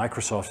archives, and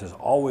Microsoft has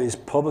always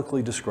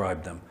publicly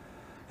described them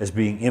as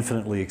being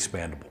infinitely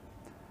expandable.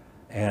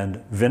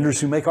 And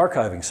vendors who make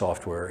archiving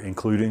software,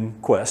 including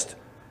Quest,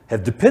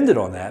 have depended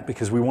on that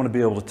because we want to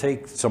be able to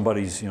take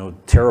somebody's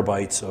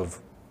terabytes of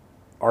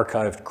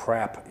archived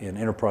crap in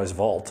Enterprise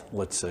Vault,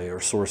 let's say, or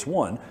Source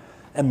 1,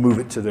 and move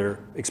it to their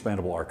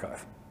expandable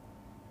archive.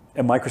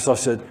 And Microsoft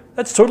said,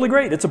 that's totally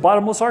great, it's a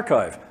bottomless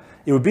archive.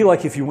 It would be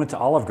like if you went to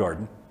Olive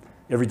Garden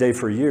every day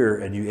for a year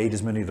and you ate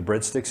as many of the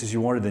breadsticks as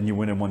you wanted, then you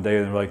went in one day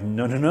and they're like,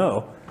 no, no,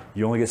 no,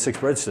 you only get 6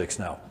 breadsticks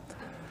now.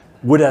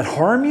 Would that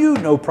harm you?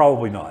 No,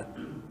 probably not.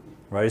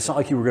 Right? It's not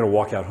like you were going to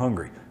walk out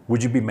hungry.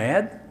 Would you be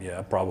mad?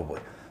 Yeah, probably.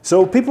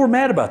 So people were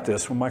mad about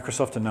this when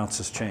Microsoft announced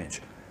this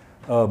change.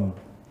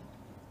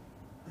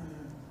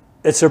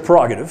 It's their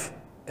prerogative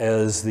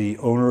as the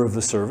owner of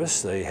the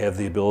service. They have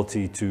the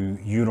ability to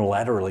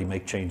unilaterally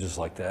make changes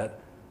like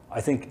that.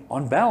 I think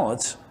on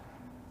balance,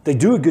 they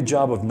do a good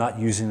job of not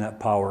using that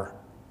power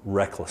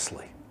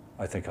recklessly,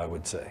 I think I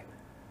would say.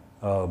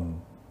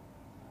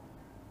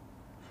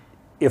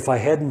 If I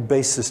hadn't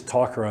based this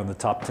talk around the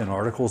top 10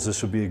 articles,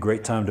 this would be a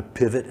great time to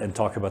pivot and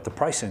talk about the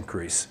price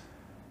increase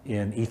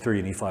in E3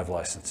 and E5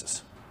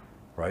 licenses,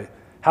 right?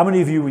 How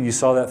many of you, when you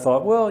saw that,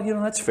 thought, well,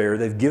 that's fair.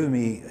 They've given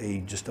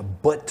me just a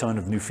butt ton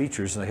of new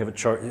features and they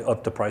haven't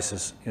upped the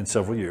prices in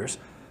several years.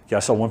 Yeah, I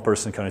saw one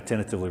person kind of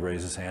tentatively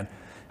raise his hand.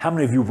 How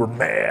many of you were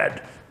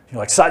mad? You're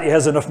like, Satya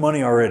has enough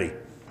money already.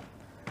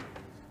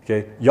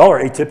 Okay, y'all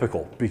are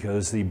atypical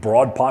because the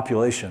broad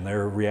population,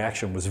 their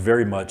reaction was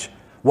very much,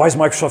 why is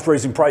Microsoft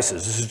raising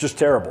prices? This is just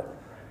terrible.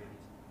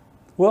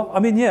 Well, I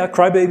mean, yeah,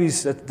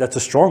 crybabies, that's a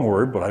strong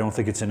word, but I don't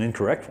think it's an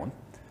incorrect one,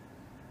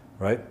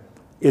 right?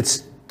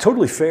 It's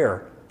totally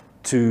fair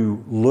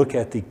to look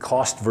at the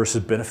cost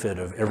versus benefit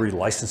of every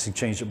licensing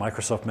change that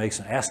Microsoft makes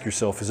and ask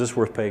yourself, is this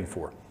worth paying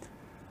for?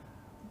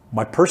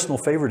 My personal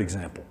favorite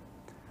example,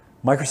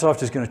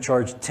 Microsoft is going to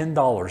charge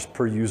 $10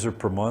 per user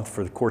per month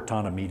for the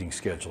Cortana meeting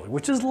scheduler,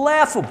 which is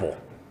laughable.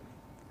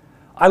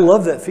 I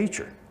love that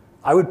feature.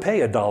 I would pay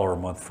 $1 a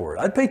month for it.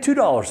 I'd pay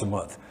 $2 a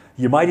month.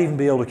 You might even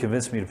be able to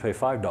convince me to pay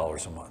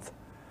 $5 a month.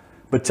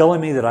 But telling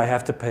me that I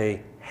have to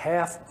pay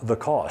half the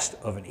cost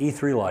of an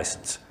E3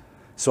 license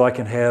so I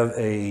can have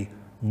a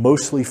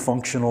mostly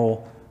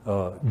functional,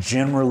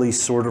 generally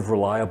sort of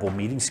reliable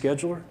meeting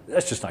scheduler,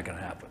 that's just not going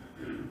to happen,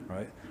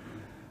 right?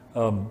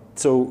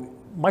 So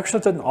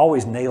Microsoft doesn't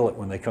always nail it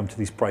when they come to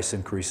these price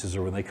increases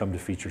or when they come to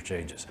feature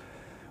changes.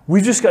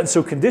 We've just gotten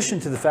so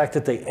conditioned to the fact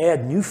that they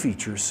add new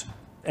features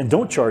and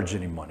don't charge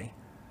any money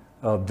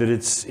that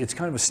it's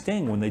kind of a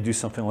sting when they do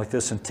something like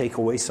this and take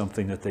away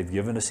something that they've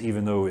given us,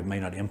 even though it may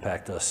not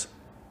impact us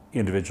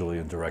individually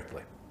and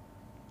directly.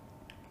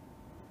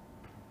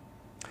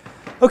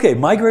 Okay,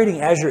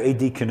 migrating Azure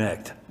AD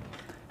Connect.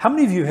 How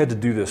many of you had to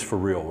do this for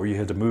real, where you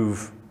had to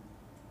move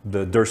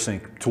the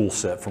DirSync tool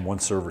set from one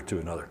server to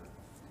another?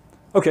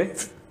 Okay,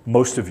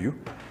 most of you.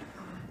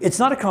 It's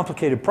not a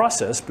complicated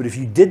process, but if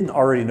you didn't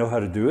already know how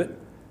to do it,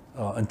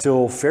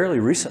 until fairly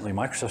recently,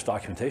 Microsoft's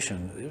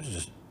documentation, it was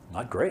just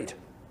not great.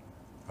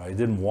 Right? It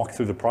didn't walk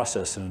through the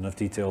process in enough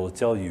detail to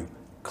tell you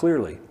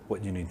clearly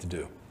what you need to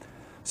do.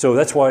 So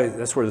that's where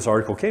this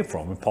article came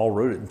from, and Paul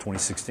wrote it in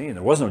 2016.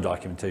 There was no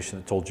documentation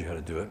that told you how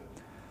to do it,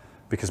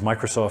 because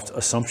Microsoft's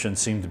assumption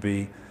seemed to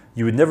be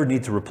you would never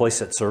need to replace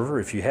that server.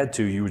 If you had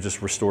to, you would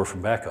just restore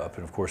from backup.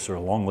 And of course, there are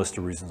a long list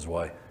of reasons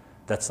why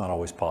that's not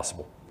always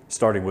possible.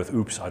 Starting with,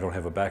 oops, I don't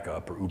have a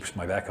backup, or oops,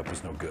 my backup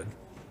is no good.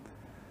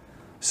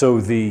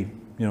 So the,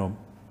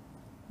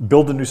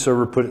 build a new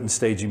server, put it in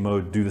staging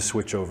mode, do the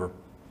switch over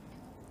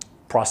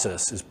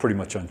process is pretty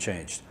much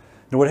unchanged.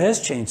 Now what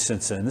has changed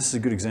since then, this is a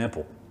good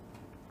example.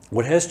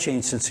 What has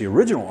changed since the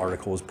original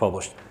article was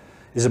published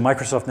is that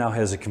Microsoft now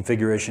has a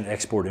configuration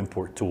export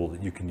import tool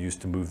that you can use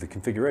to move the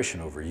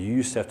configuration over. You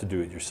used to have to do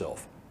it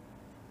yourself,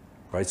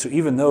 right? So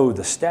even though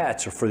the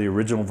stats are for the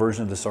original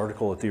version of this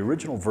article, at the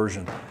original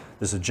version,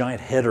 there's a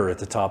giant header at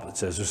the top that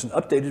says there's an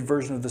updated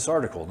version of this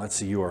article, and that's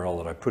the URL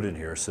that I put in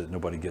here so that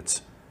nobody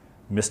gets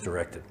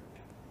misdirected.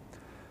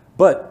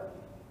 But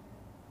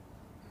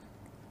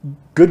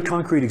good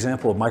concrete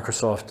example of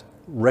Microsoft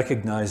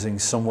recognizing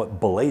somewhat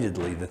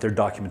belatedly that their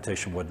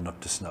documentation wasn't up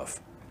to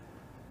snuff.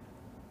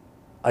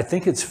 I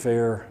think it's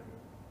fair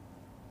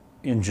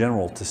in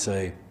general to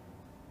say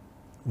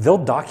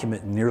they'll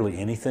document nearly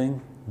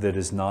anything that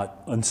is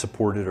not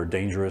unsupported or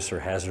dangerous or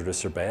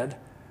hazardous or bad,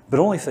 but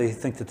only if they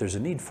think that there's a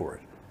need for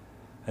it.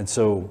 And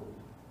so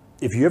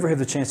if you ever have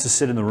the chance to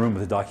sit in the room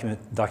with the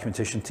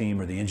documentation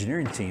team or the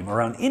engineering team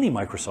around any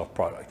Microsoft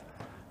product,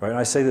 right? And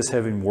I say this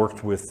having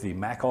worked with the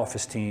Mac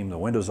Office team, the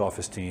Windows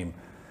Office team,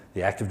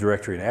 the Active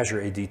Directory and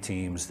Azure AD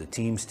teams, the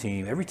Teams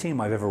team, every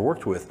team I've ever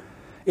worked with.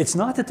 It's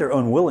not that they're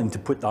unwilling to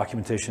put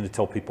documentation to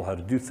tell people how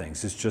to do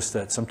things. It's just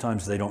that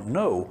sometimes they don't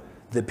know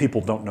that people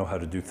don't know how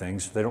to do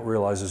things. They don't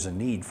realize there's a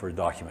need for a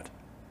document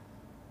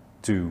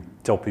to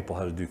tell people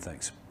how to do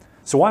things.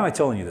 So why am I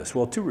telling you this?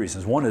 Well, two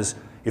reasons. One is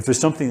if there's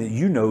something that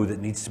you know that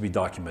needs to be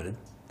documented,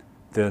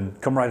 then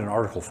come write an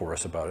article for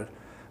us about it.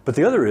 But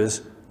the other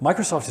is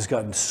Microsoft has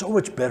gotten so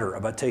much better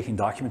about taking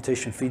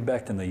documentation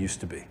feedback than they used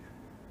to be.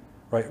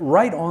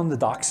 Right on the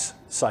docs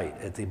site,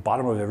 at the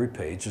bottom of every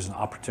page, is an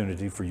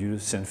opportunity for you to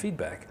send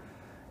feedback.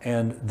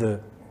 And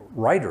the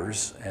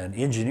writers and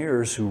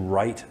engineers who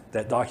write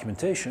that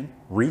documentation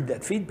read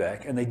that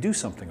feedback and they do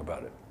something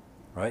about it,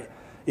 right?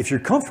 If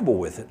you're comfortable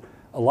with it,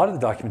 a lot of the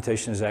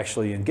documentation is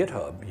actually in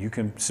GitHub. You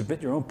can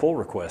submit your own pull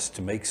requests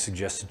to make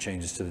suggested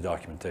changes to the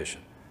documentation.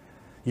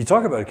 You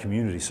talk about a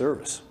community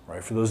service,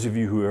 right? For those of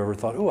you who ever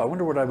thought, oh, I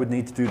wonder what I would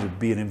need to do to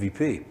be an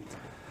MVP.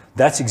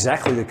 That's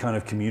exactly the kind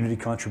of community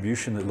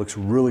contribution that looks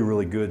really,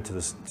 really good to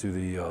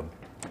the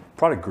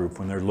product group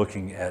when they're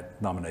looking at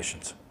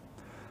nominations.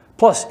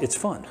 Plus, it's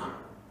fun,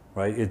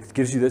 right? It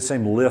gives you that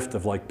same lift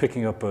of like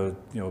picking up a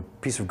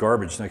piece of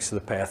garbage next to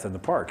the path in the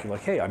park. You're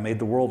like, hey, I made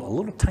the world a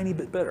little tiny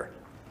bit better.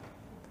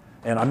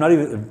 And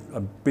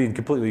I'm being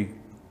completely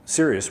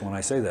serious when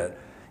I say that.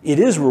 It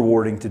is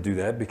rewarding to do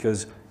that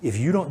because if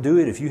you don't do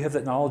it, if you have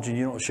that knowledge and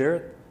you don't share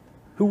it,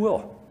 who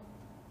will?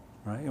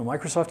 Right?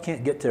 Microsoft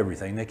can't get to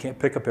everything. They can't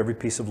pick up every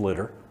piece of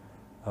litter.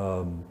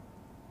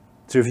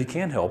 So if you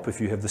can help,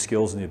 if you have the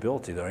skills and the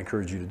ability, then I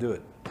encourage you to do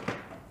it.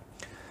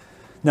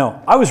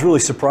 Now, I was really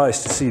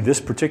surprised to see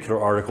this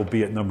particular article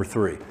be at number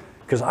 3,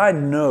 because I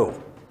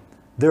know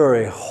there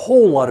are a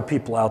whole lot of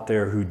people out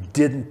there who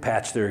didn't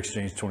patch their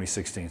Exchange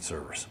 2016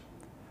 servers.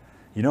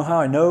 You know how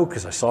I know?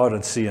 Because I saw it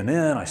on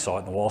CNN, I saw it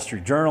in the Wall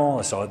Street Journal,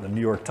 I saw it in the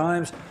New York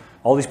Times.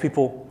 All these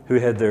people who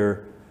had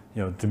their,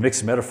 to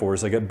mix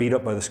metaphors, they got beat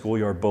up by the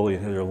schoolyard bully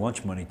and had their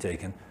lunch money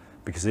taken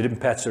because they didn't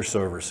patch their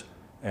servers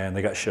and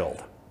they got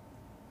shelled.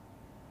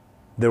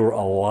 There were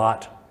a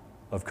lot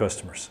of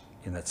customers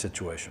in that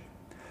situation.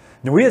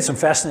 Now, we had some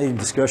fascinating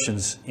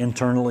discussions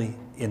internally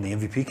in the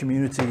MVP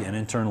community and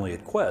internally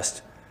at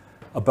Quest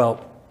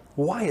about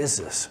why is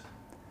this?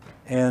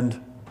 And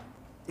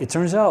it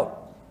turns out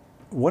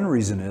one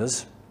reason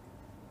is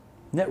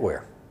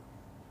NetWare.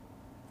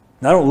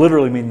 Now, I don't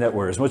literally mean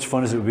NetWare. As much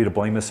fun as it would be to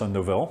blame this on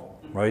Novell,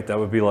 right? That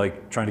would be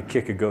like trying to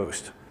kick a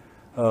ghost.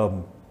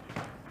 But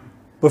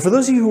for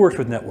those of you who worked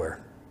with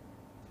NetWare,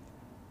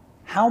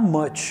 how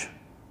much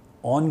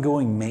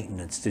ongoing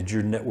maintenance did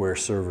your NetWare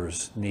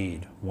servers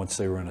need once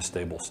they were in a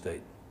stable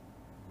state?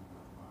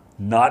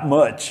 Not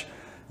much.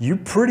 You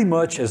pretty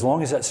much, as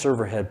long as that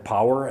server had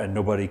power and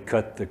nobody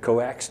cut the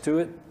coax to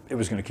it, it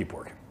was going to keep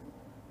working,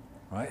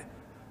 right?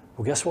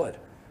 Well, guess what?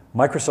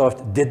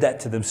 Microsoft did that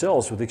to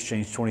themselves with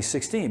Exchange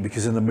 2016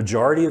 because in the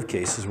majority of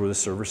cases where the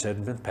servers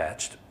hadn't been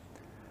patched,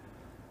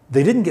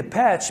 they didn't get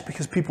patched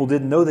because people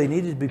didn't know they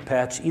needed to be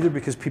patched, either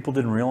because people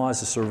didn't realize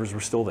the servers were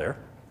still there,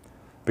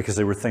 because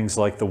they were things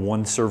like the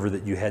one server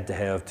that you had to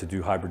have to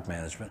do hybrid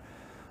management,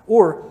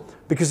 or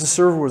because the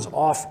server was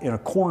off in a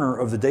corner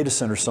of the data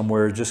center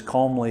somewhere just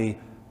calmly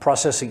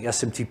processing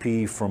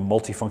SMTP from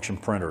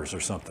multifunction printers or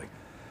something.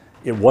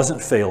 It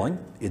wasn't failing,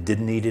 it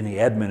didn't need any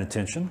admin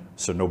attention,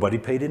 so nobody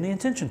paid any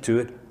attention to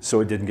it, so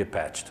it didn't get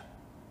patched.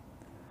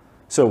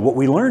 So what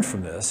we learned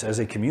from this as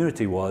a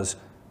community was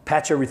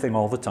patch everything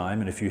all the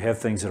time, and if you have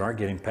things that aren't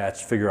getting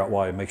patched, figure out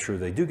why and make sure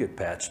they do get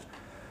patched.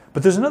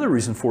 But there's another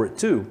reason for it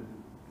too,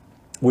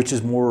 which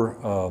is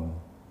more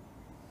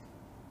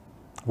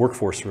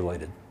workforce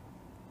related.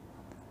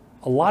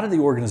 A lot of the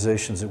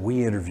organizations that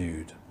we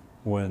interviewed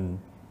when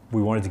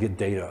we wanted to get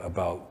data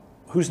about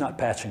who's not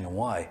patching and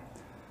why,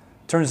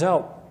 turns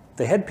out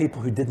they had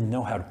people who didn't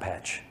know how to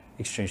patch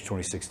Exchange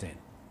 2016.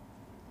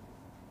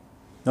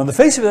 Now, on the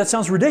face of it, that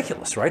sounds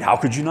ridiculous, right? How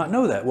could you not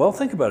know that? Well,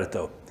 think about it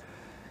though.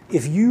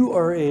 If you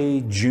are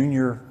a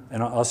junior,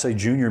 and I'll say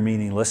junior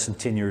meaning less than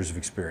 10 years of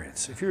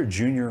experience, if you're a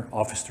junior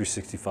Office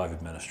 365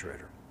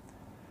 administrator,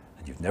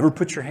 and you've never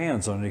put your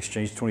hands on an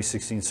Exchange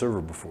 2016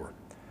 server before,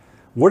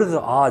 what are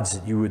the odds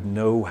that you would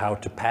know how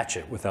to patch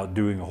it without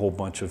doing a whole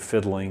bunch of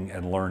fiddling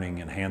and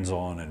learning and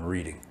hands-on and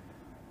reading,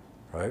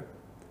 right?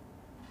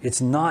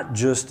 It's not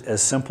just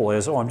as simple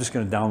as, oh, I'm just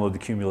going to download the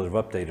cumulative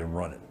update and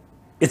run it.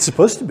 It's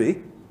supposed to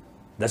be.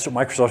 That's what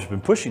Microsoft has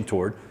been pushing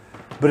toward.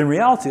 But in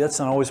reality, that's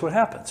not always what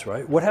happens,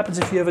 right? What happens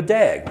if you have a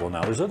DAG? Well,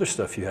 now there's other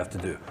stuff you have to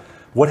do.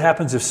 What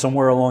happens if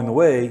somewhere along the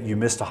way you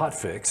missed a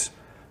hotfix?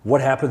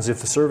 What happens if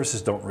the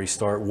services don't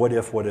restart? What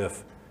if,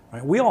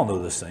 right? We all know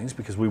those things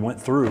because we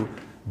went through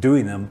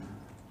doing them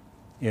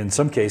in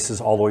some cases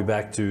all the way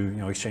back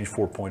to Exchange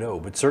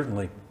 4.0, but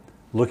certainly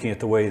looking at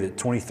the way that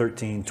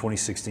 2013,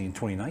 2016,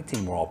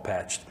 2019 were all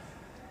patched.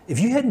 If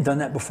you hadn't done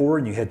that before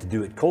and you had to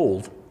do it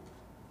cold,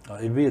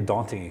 it'd be a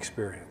daunting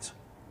experience,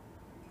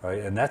 right?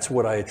 And that's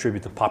what I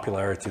attribute the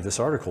popularity of this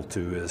article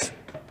to is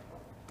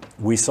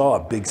we saw a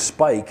big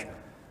spike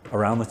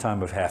around the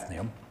time of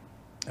Hafnium,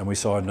 and we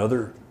saw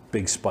another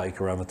big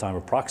spike around the time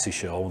of Proxy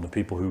Shell when the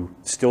people who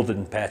still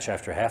didn't patch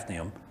after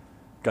Hafnium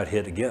got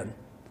hit again.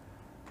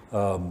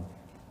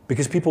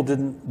 Because people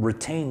didn't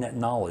retain that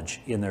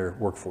knowledge in their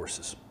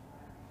workforces.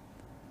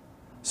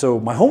 So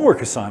my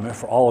homework assignment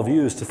for all of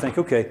you is to think,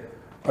 okay,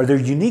 are there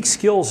unique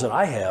skills that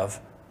I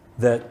have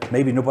that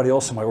maybe nobody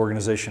else in my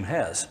organization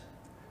has?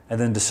 And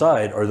then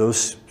decide, are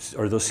those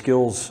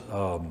skills,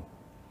 how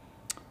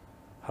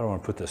do I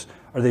want to put this?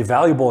 Are they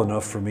valuable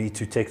enough for me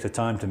to take the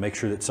time to make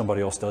sure that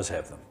somebody else does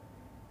have them?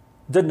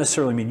 It doesn't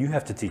necessarily mean you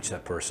have to teach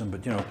that person,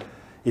 but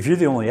if you're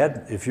the only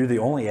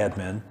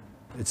admin,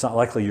 it's not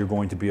likely you're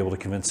going to be able to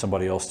convince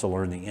somebody else to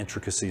learn the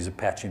intricacies of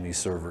patching these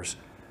servers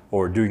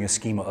or doing a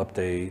schema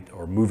update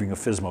or moving a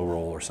FSMA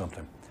role or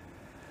something.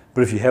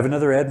 But if you have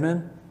another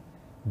admin,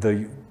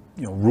 the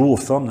rule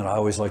of thumb that I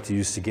always like to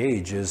use to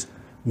gauge is,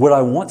 would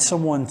I want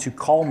someone to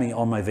call me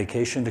on my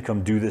vacation to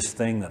come do this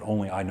thing that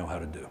only I know how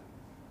to do?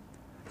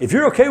 If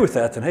you're okay with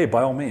that, then hey,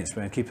 by all means,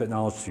 man, keep that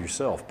knowledge to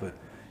yourself. But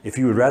if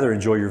you would rather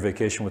enjoy your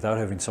vacation without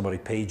having somebody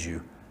paid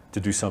you to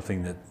do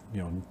something that,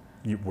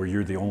 where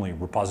you're the only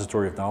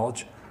repository of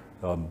knowledge,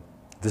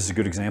 this is a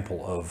good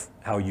example of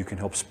how you can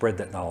help spread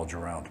that knowledge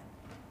around.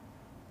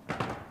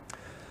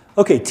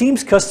 Okay,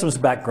 Teams Customs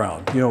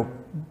background.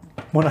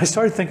 When I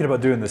started thinking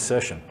about doing this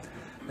session,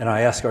 and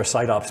I asked our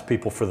site ops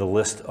people for the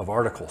list of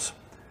articles,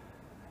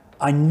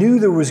 I knew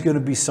there was going to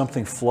be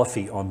something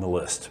fluffy on the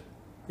list.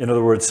 In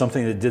other words,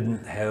 something that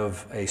didn't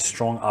have a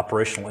strong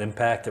operational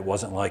impact. It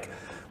wasn't like,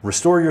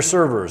 restore your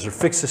servers or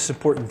fix this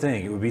important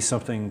thing. It would be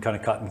something kind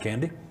of cotton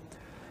candy.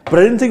 But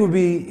I didn't think it would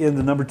be in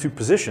the number 2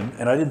 position,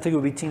 and I didn't think it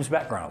would be Teams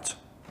backgrounds.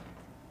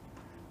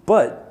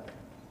 But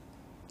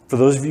for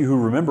those of you who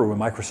remember when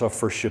Microsoft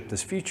first shipped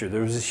this feature,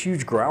 there was this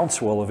huge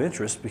groundswell of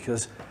interest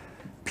because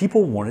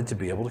people wanted to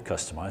be able to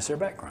customize their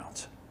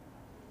backgrounds,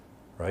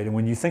 right? And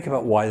when you think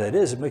about why that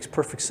is, it makes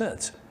perfect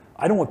sense.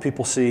 I don't want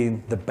people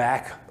seeing the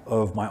back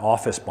of my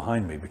office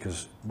behind me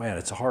because, man,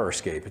 it's a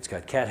horrorscape. It's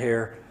got cat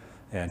hair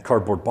and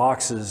cardboard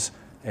boxes,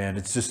 and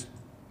it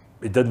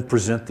doesn't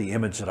present the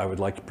image that I would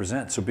like to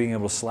present. So being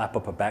able to slap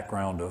up a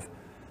background of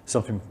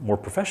something more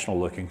professional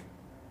looking,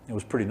 it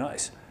was pretty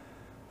nice.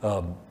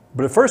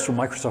 But at first, when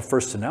Microsoft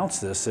first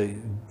announced this, they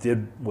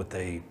did what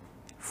they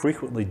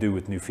frequently do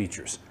with new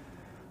features.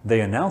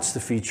 They announced the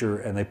feature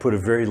and they put a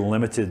very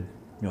limited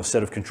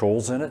set of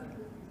controls in it,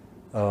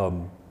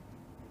 and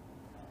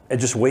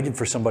just waited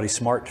for somebody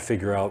smart to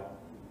figure out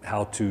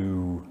how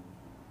to,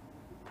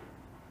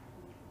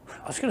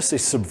 I was going to say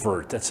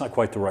subvert, that's not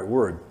quite the right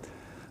word.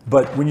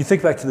 But when you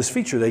think back to this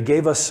feature, they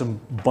gave us some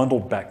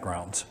bundled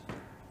backgrounds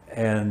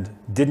and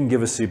didn't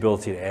give us the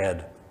ability to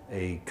add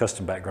a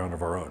custom background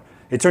of our own.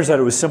 It turns out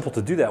it was simple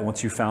to do that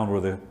once you found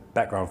where the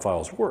background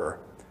files were.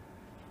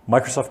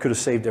 Microsoft could have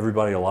saved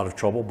everybody a lot of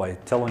trouble by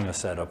telling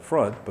us that up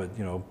front, but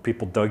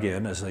people dug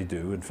in as they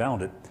do and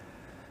found it.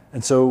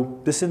 And so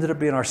this ended up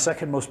being our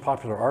second most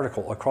popular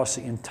article across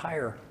the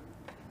entire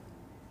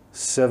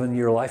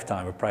 7-year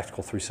lifetime of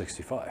Practical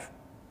 365.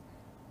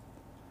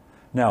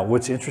 Now,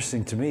 what's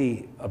interesting to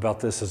me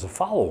about this as a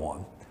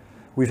follow-on,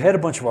 we've had a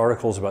bunch of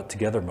articles about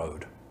Together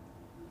Mode,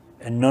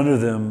 and none of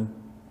them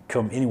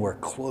come anywhere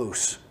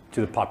close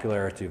to the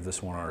popularity of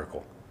this one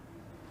article.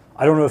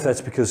 I don't know if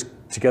that's because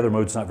together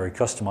mode's not very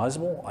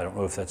customizable. I don't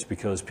know if that's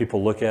because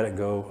people look at it and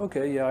go,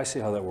 okay, yeah, I see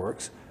how that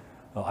works.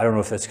 I don't know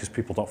if that's because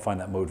people don't find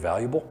that mode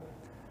valuable.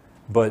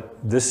 But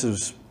this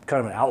is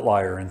kind of an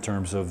outlier in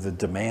terms of the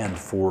demand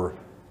for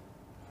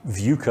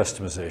view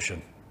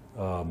customization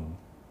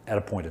at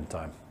a point in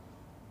time.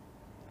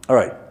 All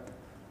right,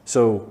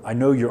 so I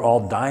know you're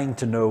all dying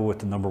to know what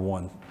the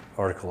 #1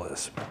 article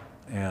is.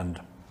 And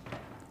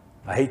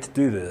I hate to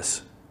do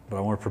this, but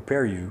I want to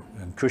prepare you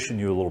and cushion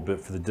you a little bit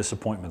for the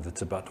disappointment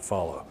that's about to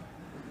follow.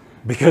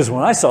 Because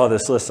when I saw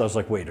this list, I was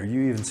like, wait, are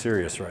you even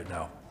serious right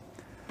now?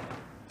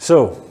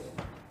 So,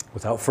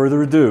 without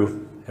further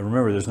ado, and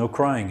remember, there's no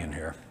crying in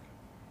here.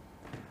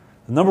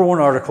 The #1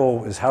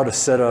 article is how to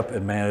set up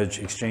and manage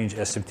Exchange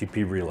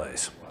SMTP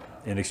relays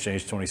in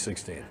Exchange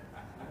 2016.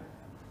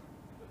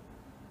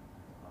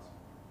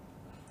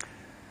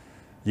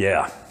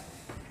 Yeah.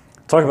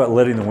 Talk about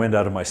letting the wind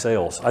out of my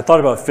sails. I thought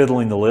about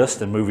fiddling the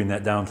list and moving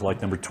that down to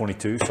like number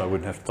 22 so I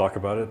wouldn't have to talk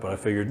about it, but I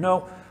figured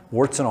no,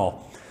 warts and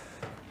all.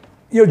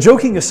 You know,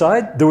 joking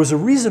aside, there was a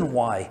reason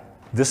why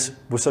this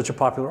was such a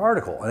popular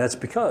article, and that's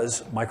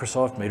because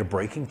Microsoft made a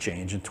breaking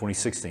change in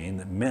 2016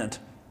 that meant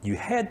you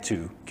had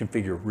to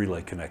configure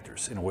relay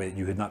connectors in a way that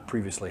you had not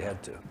previously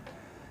had to.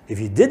 If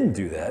you didn't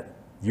do that,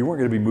 you weren't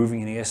going to be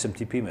moving any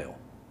SMTP mail.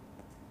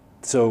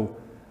 So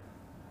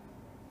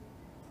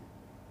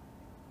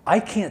I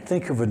can't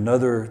think of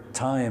another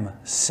time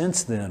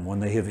since then when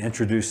they have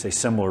introduced a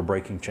similar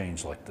breaking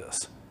change like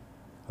this.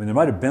 I mean, there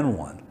might have been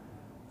one,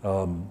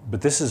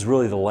 but this is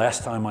really the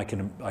last time I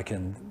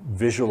can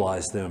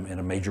visualize them in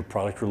a major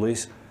product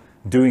release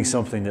doing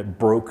something that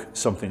broke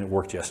something that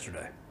worked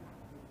yesterday.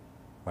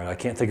 Right? I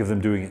can't think of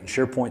them doing it in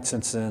SharePoint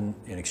since then,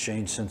 in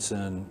Exchange since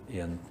then,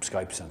 in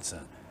Skype since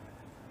then.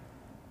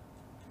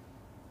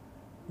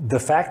 The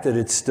fact that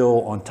it's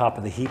still on top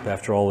of the heap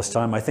after all this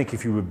time, I think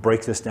if you would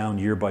break this down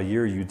year by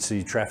year, you'd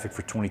see traffic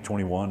for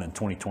 2021 and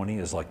 2020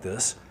 is like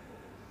this.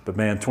 But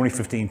man,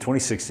 2015,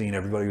 2016,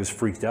 everybody was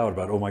freaked out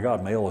about, oh my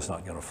God, mail is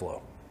not going to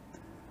flow,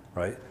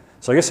 right?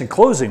 So I guess in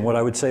closing, what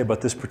I would say about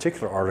this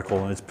particular article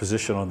and its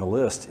position on the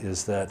list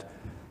is that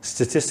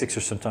statistics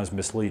are sometimes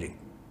misleading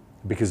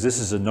because this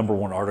is a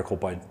 #1 article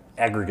by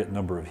aggregate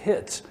number of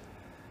hits.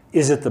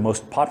 Is it the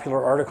most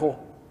popular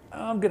article?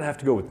 I'm going to have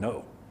to go with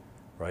no.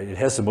 Right? It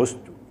has the most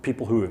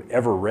people who have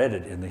ever read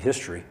it in the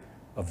history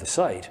of the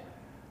site.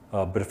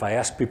 But if I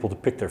ask people to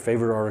pick their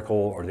favorite article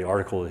or the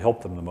article that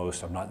helped them the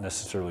most, I'm not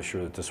necessarily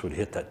sure that this would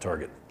hit that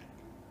target.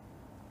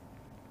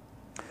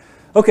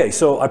 Okay,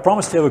 so I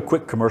promised to have a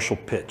quick commercial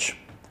pitch.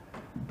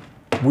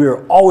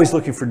 We're always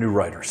looking for new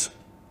writers.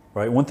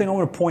 Right? One thing I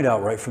want to point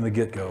out right from the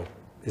get-go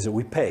is that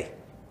we pay.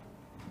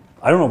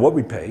 I don't know what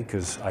we pay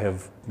because I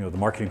have the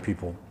marketing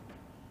people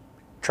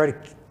try to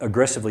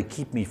aggressively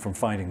keep me from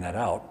finding that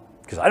out.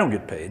 Because I don't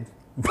get paid,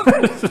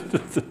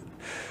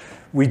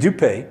 we do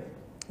pay,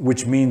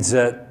 which means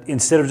that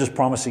instead of just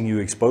promising you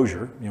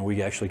exposure,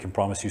 we actually can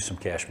promise you some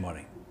cash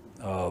money.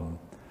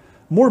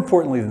 More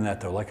importantly than that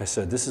though, like I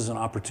said, this is an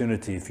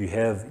opportunity if you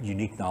have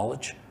unique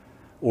knowledge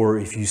or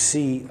if you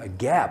see a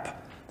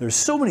gap. There's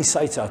so many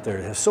sites out there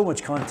that have so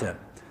much content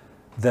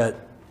that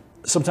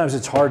sometimes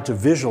it's hard to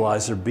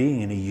visualize there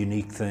being any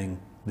unique thing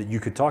that you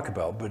could talk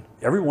about, but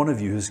every one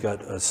of you has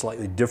got a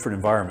slightly different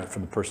environment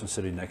from the person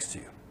sitting next to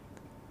you.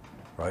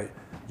 Right?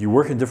 You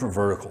work in different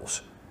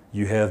verticals.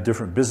 You have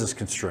different business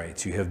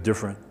constraints. You have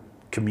different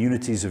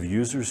communities of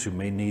users who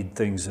may need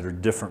things that are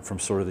different from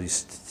sort of the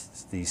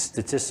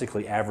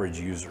statistically average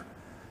user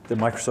that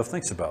Microsoft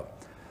thinks about.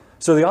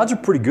 So the odds are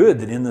pretty good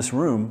that in this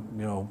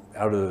room,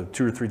 out of the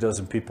 2 or 3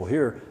 dozen people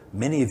here,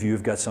 many of you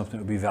have got something that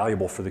would be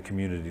valuable for the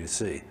community to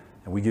see.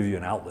 And we give you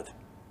an outlet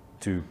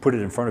to put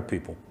it in front of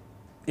people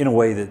in a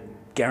way that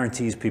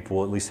guarantees people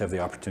will at least have the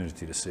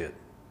opportunity to see it.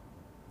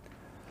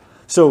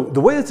 So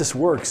the way that this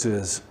works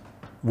is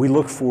we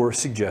look for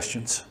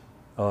suggestions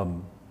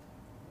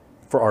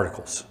for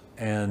articles.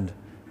 And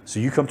so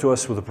you come to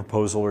us with a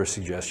proposal or a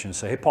suggestion and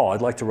say, hey, Paul,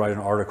 I'd like to write an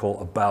article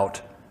about,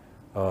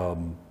 my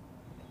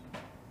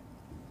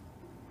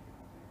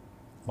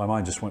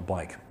mind just went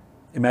blank.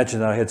 Imagine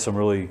that I had some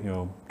really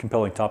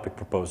compelling topic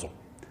proposal.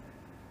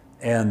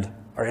 And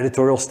our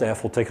editorial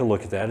staff will take a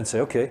look at that and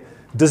say, okay,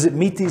 does it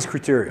meet these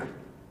criteria?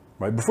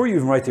 Right? Before you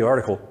even write the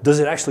article, does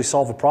it actually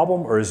solve a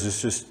problem or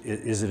is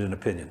it an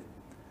opinion?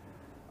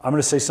 I'm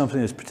going to say something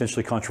that's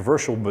potentially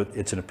controversial, but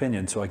it's an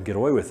opinion so I can get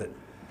away with it.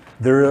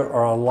 There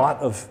are a lot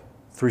of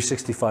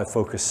 365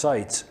 focused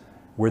sites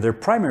where their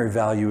primary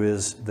value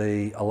is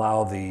they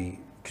allow the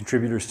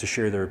contributors to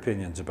share their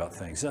opinions about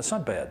things. That's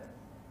not bad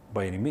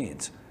by any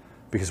means,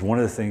 because one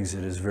of the things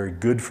that is very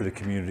good for the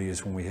community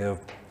is when we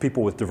have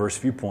people with diverse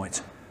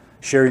viewpoints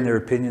sharing their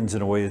opinions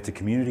in a way that the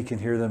community can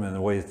hear them and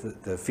the way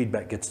that the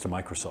feedback gets to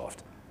Microsoft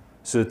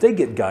so that they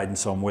get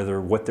guidance on whether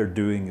what they're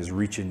doing is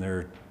reaching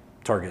their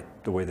target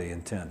the way they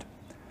intend.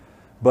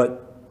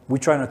 But we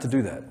try not to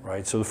do that,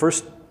 right? So the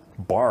first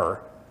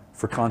bar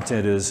for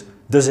content is,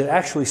 does it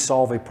actually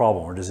solve a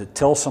problem or does it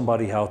tell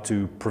somebody how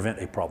to prevent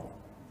a problem?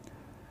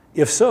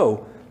 If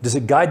so, does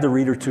it guide the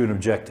reader to an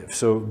objective?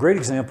 So great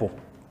example,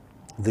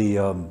 the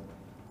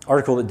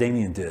article that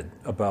Damien did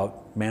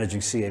about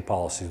managing CA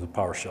policies with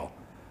PowerShell.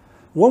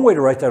 One way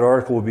to write that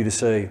article would be to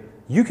say,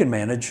 you can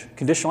manage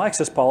conditional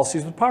access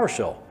policies with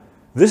PowerShell.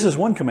 This is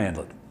one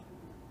commandlet.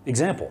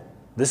 Example.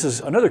 This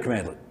is another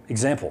commandlet.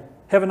 Example.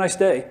 Have a nice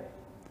day.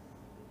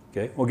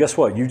 Okay, well, guess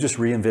what? You just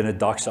reinvented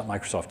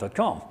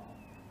docs.microsoft.com.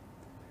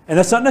 And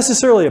that's not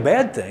necessarily a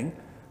bad thing,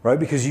 right?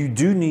 Because you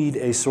do need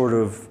a sort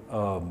of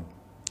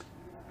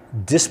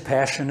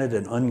dispassionate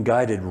and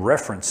unguided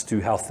reference to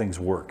how things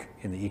work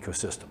in the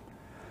ecosystem.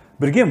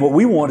 But again, what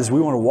we want is we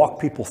want to walk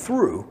people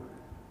through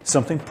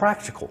something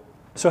practical.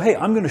 So, hey,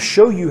 I'm going to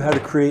show you how to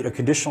create a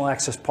conditional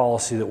access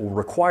policy that will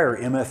require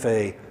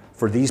MFA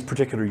for these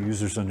particular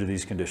users under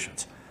these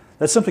conditions.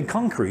 That's something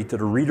concrete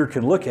that a reader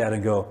can look at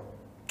and go,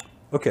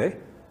 okay,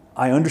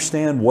 I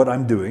understand what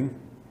I'm doing,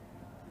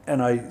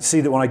 and I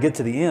see that when I get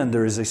to the end,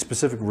 there is a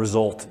specific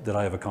result that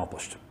I have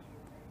accomplished.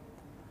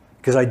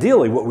 Because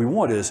ideally, what we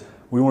want is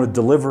we want to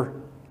deliver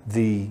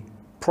the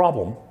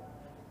problem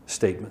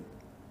statement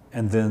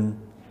and then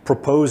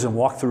propose and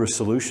walk through a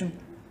solution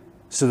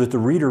so that the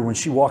reader, when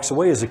she walks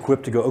away, is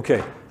equipped to go,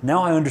 okay,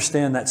 now I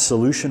understand that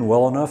solution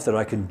well enough that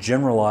I can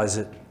generalize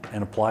it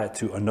and apply it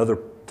to another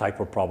type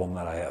of problem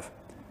that I have.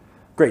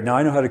 Great, now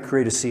I know how to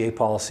create a CA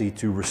policy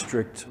to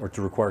restrict or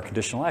to require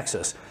conditional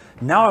access.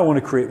 Now I want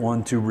to create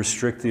one to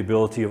restrict the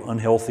ability of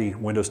unhealthy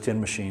Windows 10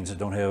 machines that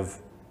don't have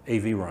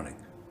AV running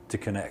to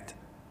connect.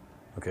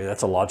 Okay,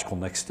 that's a logical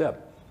next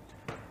step.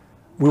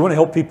 We want to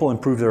help people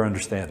improve their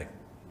understanding,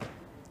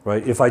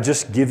 right? If I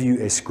just give you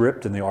a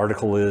script and the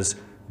article is,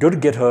 go to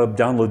GitHub,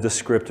 download this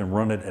script and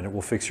run it and it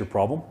will fix your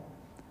problem,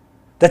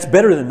 that's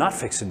better than not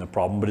fixing the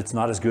problem, but it's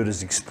not as good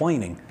as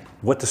explaining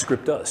what the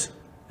script does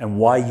and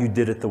why you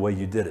did it the way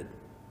you did it.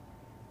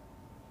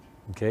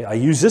 Okay, I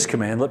use this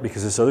commandlet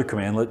because this other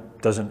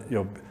commandlet doesn't,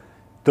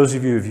 those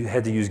of you who've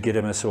had to use git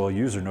msol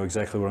user know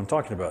exactly what I'm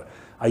talking about.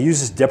 I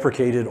use this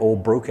deprecated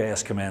old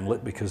broke-ass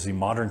commandlet because the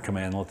modern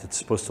commandlet that's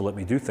supposed to let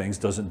me do things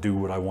doesn't do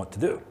what I want to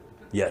do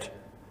yet.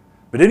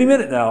 But any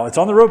minute now, it's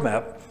on the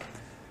roadmap,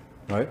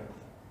 right?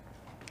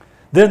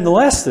 Then the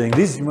last thing,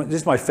 this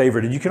is my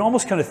favorite, and you can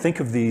almost kind of think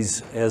of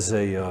these as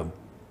a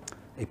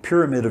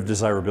pyramid of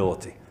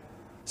desirability.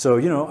 So,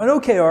 an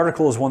okay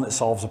article is one that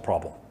solves a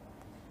problem.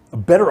 A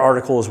better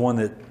article is one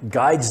that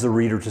guides the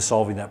reader to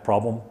solving that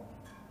problem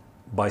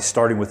by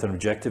starting with an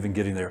objective and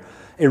getting there.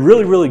 A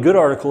really, really good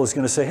article is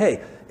going to say,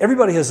 hey,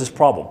 everybody has this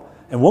problem.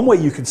 And one way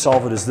you could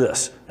solve it is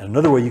this. And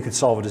another way you could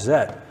solve it is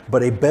that.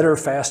 But a better,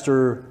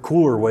 faster,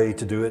 cooler way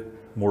to do it,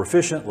 more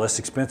efficient, less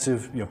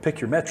expensive,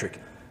 pick your metric,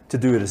 to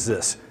do it is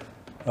this.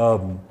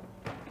 But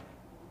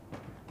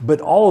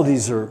all of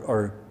these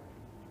are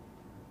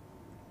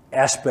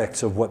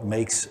aspects of what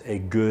makes a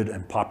good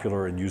and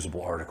popular and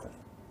usable article.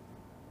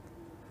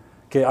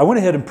 Okay, I went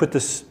ahead and put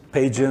this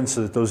page in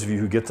so that those of you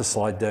who get the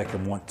slide deck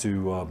and want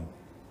to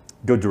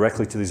go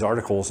directly to these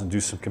articles and do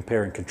some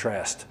compare and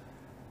contrast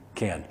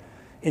can.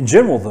 In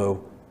general,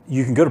 though,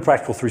 you can go to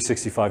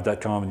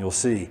practical365.com and you'll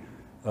see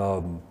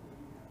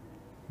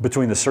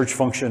between the search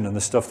function and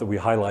the stuff that we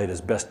highlight as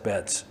best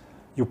bets,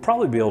 you'll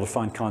probably be able to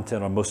find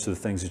content on most of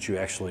the things that you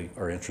actually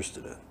are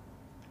interested in.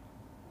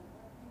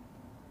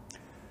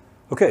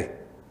 Okay.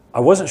 I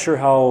wasn't sure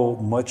how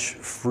much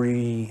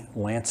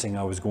freelancing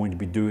I was going to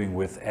be doing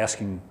with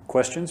asking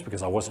questions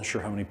because I wasn't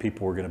sure how many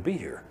people were going to be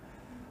here.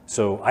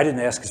 So I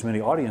didn't ask as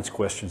many audience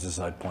questions as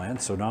I'd planned.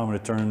 So now I'm going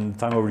to turn the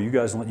time over to you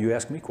guys and let you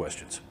ask me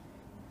questions.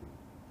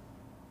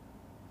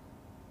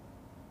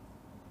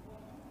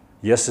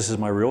 Yes, this is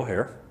my real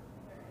hair.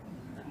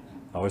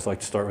 I always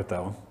like to start with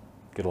that one.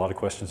 Get a lot of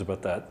questions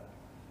about that.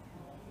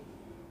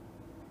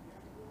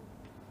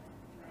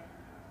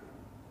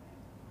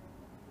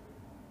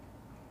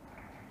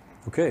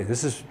 Okay,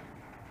 this is...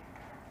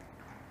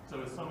 So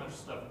with so much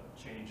stuff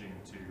changing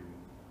to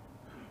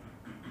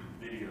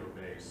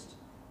video-based,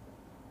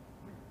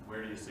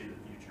 where do you see the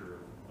future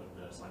of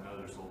this? I know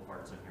there's little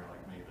parts in here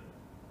like me that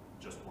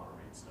just want to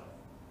read stuff.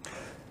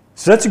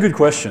 So that's a good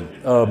question.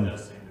 It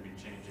does seem to be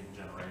changing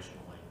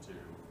generationally to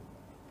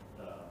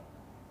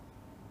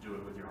do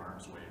it with your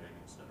arms waving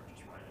instead of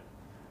just writing.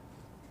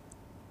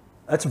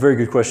 That's a very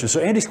good question. So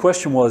Andy's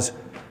question was,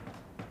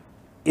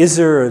 is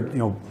there a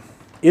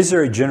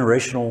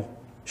generational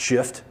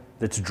shift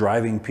that's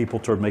driving people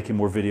toward making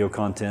more video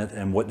content,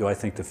 and what do I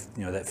think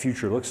that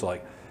future looks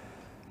like?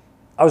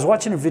 I was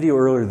watching a video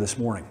earlier this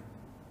morning,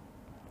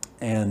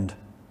 and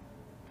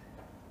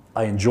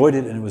I enjoyed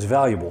it, and it was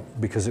valuable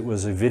because it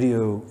was a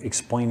video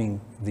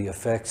explaining the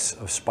effects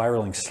of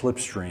spiraling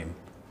slipstream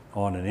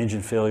on an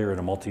engine failure in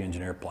a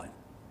multi-engine airplane.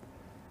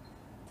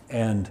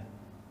 And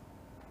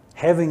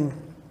having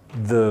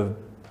the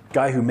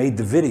guy who made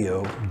the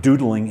video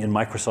doodling in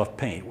Microsoft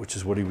Paint, which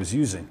is what he was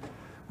using,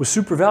 was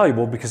super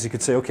valuable because he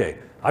could say, okay,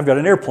 I've got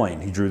an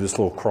airplane. He drew this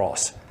little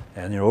cross.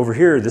 And over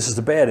here, this is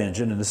the bad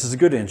engine, and this is a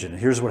good engine.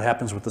 And here's what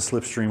happens with the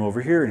slipstream over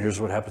here, and here's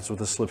what happens with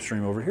the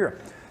slipstream over here.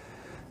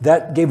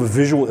 That gave a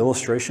visual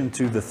illustration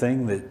to the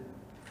thing that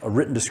a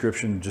written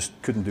description just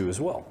couldn't do as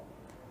well.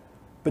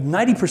 But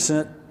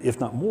 90%, if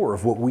not more,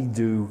 of what we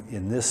do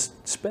in this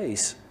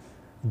space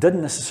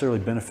doesn't necessarily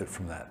benefit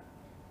from that,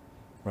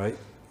 right?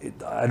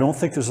 I don't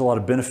think there's a lot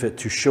of benefit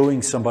to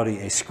showing somebody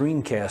a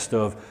screencast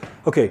of,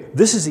 okay,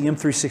 this is the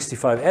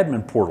M365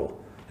 admin portal,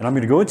 and I'm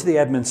going to go into the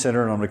admin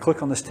center, and I'm going to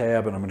click on this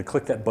tab, and I'm going to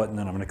click that button,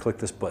 and I'm going to click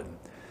this button.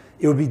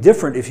 It would be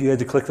different if you had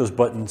to click those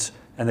buttons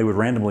and they would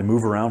randomly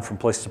move around from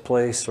place to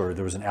place, or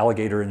there was an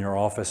alligator in your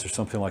office or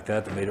something like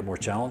that that made it more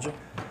challenging.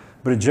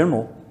 But in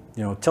general,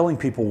 you know, telling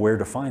people where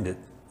to find it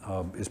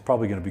is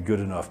probably going to be good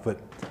enough. But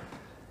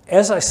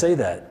as I say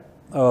that,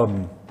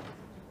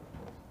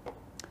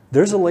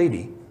 there's a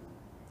lady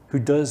who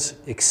does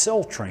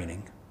Excel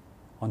training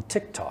on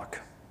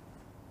TikTok.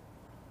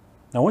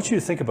 Now I want you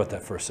to think about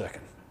that for a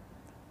second.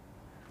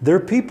 There are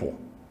people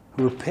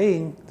who are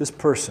paying this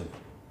person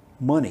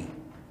money.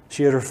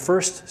 She had her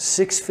first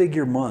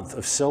 6-figure month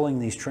of selling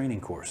these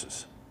training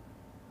courses.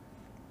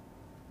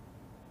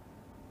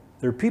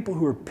 There are people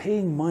who are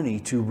paying money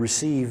to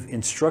receive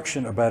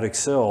instruction about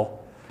Excel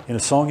in a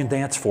song and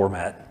dance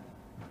format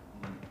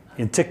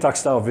in TikTok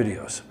style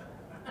videos.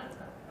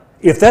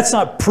 If that's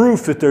not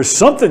proof that there's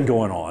something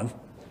going on,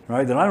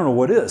 right, then I don't know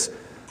what is.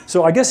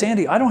 So I guess,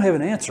 Andy, I don't have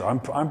an answer.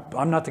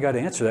 I'm not the guy to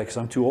answer that because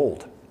I'm too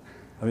old.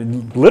 I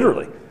mean,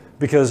 literally.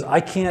 Because I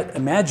can't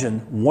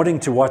imagine wanting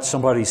to watch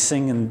somebody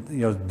sing and, you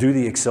know, do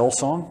the Excel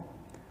song.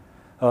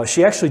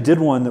 She actually did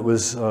one that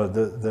was,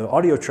 the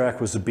audio track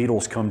was the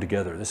Beatles Come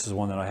Together. This is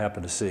one that I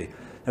happened to see.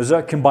 It was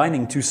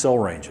combining 2 cell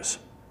ranges.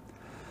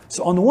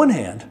 So on the one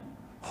hand,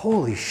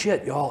 holy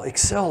shit, y'all,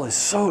 Excel is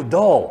so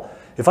dull.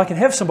 If I can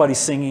have somebody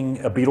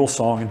singing a Beatles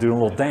song and doing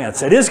a little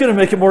dance, it is going to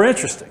make it more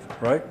interesting,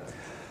 right?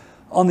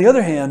 On the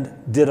other hand,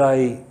 did I,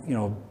 you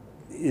know,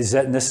 is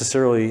that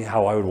necessarily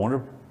how I would want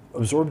to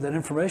absorb that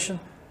information?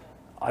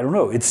 I don't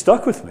know. It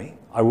stuck with me.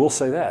 I will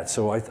say that.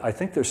 So I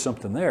think there's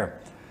something there.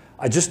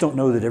 I just don't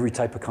know that every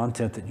type of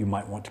content that you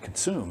might want to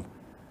consume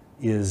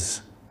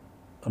is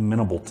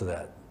amenable to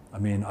that. I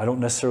mean, I don't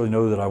necessarily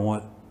know that I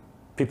want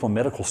people in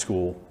medical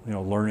school, you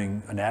know,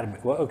 learning anatomy.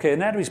 Well, okay,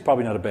 anatomy is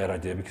probably not a bad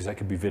idea because that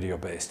could be video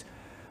based.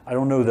 I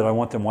don't know that I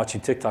want them watching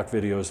TikTok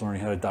videos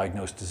learning how to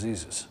diagnose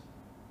diseases.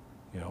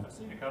 You know? I've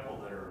seen a couple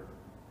that are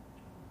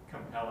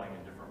compelling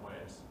in different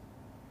ways,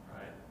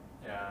 right?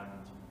 And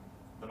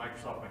the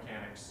Microsoft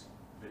Mechanics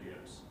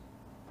videos.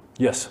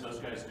 Yes. Those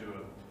guys do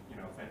a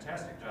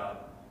fantastic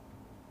job.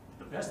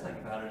 The best thing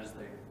about it is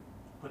they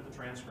put the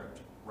transcript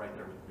right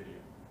there with the video.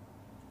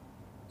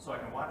 So I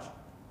can watch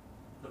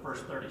the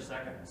first 30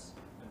 seconds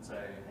and say,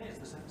 hey, is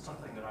this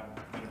something that I'm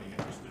going to be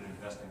interested in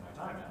investing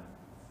my time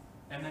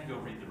in? And then go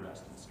read the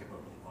rest and skip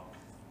over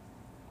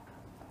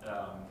the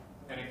phone.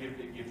 And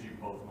it gives you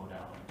both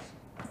modalities.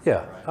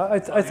 Yeah,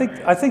 right?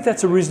 I think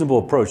that's a reasonable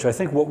approach. I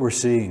think what we're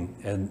seeing,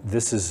 and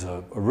this is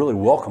a really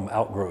welcome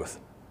outgrowth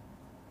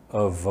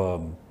of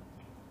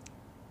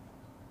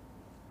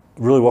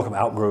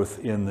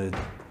in the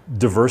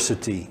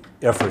diversity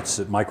efforts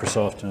that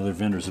Microsoft and other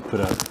vendors have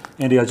put out.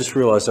 Andy, I just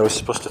realized I was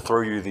supposed to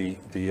throw you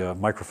the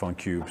microphone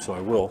cube, so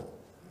I will.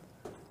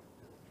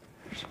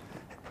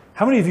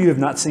 How many of you have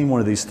not seen one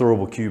of these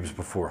throwable cubes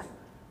before?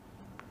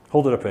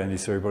 Hold it up, Andy,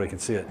 so everybody can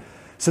see it.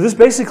 So this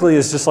basically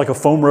is just like a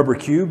foam rubber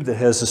cube that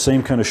has the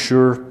same kind of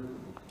Shure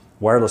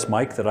wireless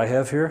mic that I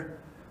have here,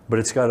 but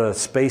it's got a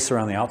space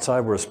around the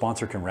outside where a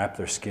sponsor can wrap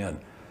their skin.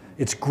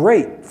 It's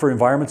great for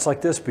environments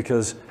like this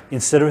because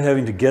instead of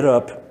having to get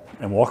up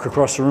and walk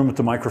across the room with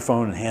the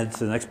microphone and hand it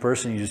to the next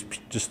person, you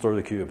just throw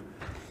the cube.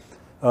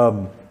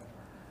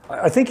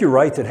 I think you're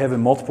right that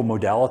having multiple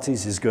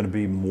modalities is going to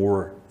be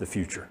more the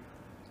future.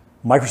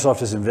 Microsoft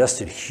has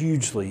invested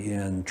hugely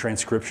in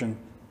transcription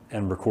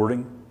and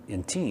recording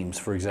in Teams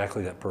for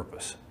exactly that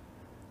purpose.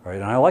 Right?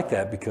 And I like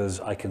that because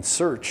I can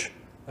search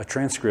a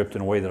transcript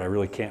in a way that I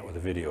really can't with a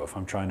video. If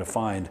I'm trying to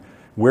find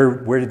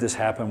where did this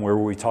happen, where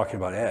were we talking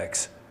about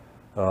X,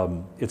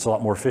 it's a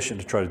lot more efficient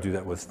to try to do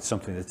that with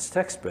something that's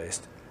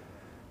text-based.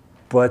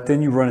 But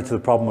then you run into the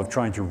problem of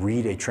trying to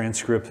read a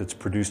transcript that's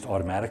produced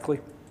automatically.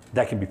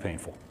 That can be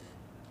painful,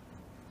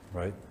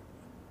 right?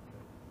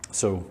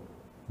 So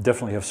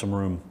definitely have some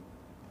room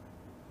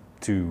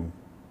to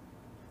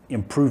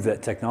improve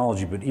that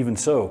technology, but even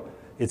so,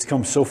 it's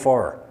come so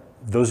far.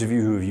 Those of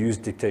you who have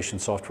used dictation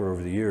software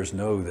over the years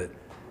know that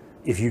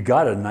if you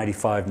got a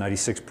 95,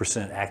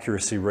 96%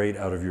 accuracy rate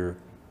out of your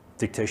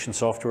dictation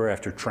software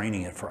after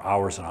training it for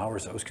hours and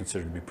hours, that was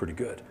considered to be pretty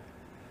good.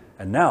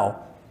 And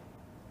now,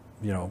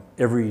 you know,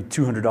 every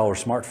 $200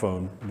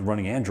 smartphone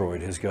running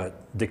Android has got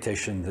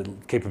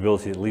dictation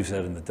capability that leaves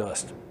that in the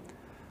dust.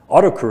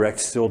 Autocorrect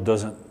still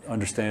doesn't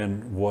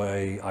understand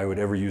why I would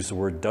ever use the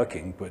word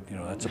ducking, but you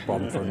know, that's a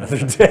problem for another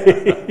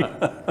day.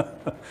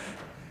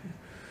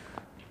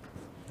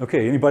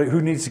 Okay, anybody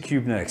who needs the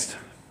cube next?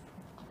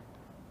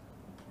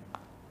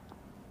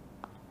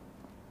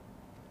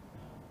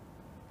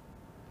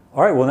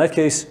 All right, well in that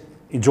case,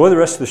 enjoy the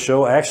rest of the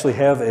show. I actually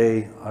have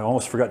I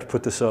almost forgot to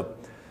put this up.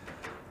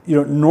 You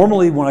know,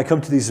 normally when I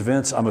come to these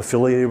events, I'm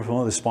affiliated with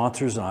one of the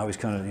sponsors, and I always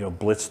kind of, you know,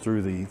 blitz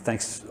through the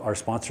thanks to our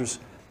sponsors.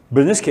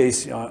 But in this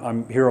case,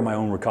 I'm here on my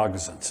own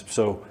recognizance.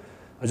 So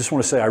I just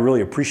want to say I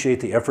really appreciate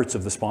the efforts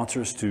of the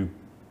sponsors to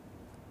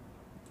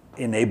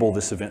enable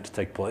this event to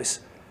take place.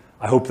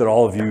 I hope that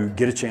all of you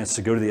get a chance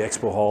to go to the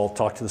expo hall,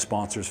 talk to the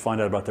sponsors, find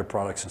out about their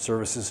products and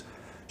services,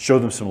 show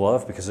them some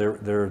love, because they're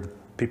the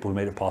people who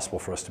made it possible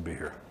for us to be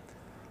here.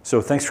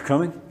 So thanks for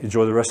coming.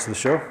 Enjoy the rest of the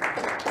show.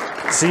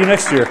 See you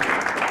next year.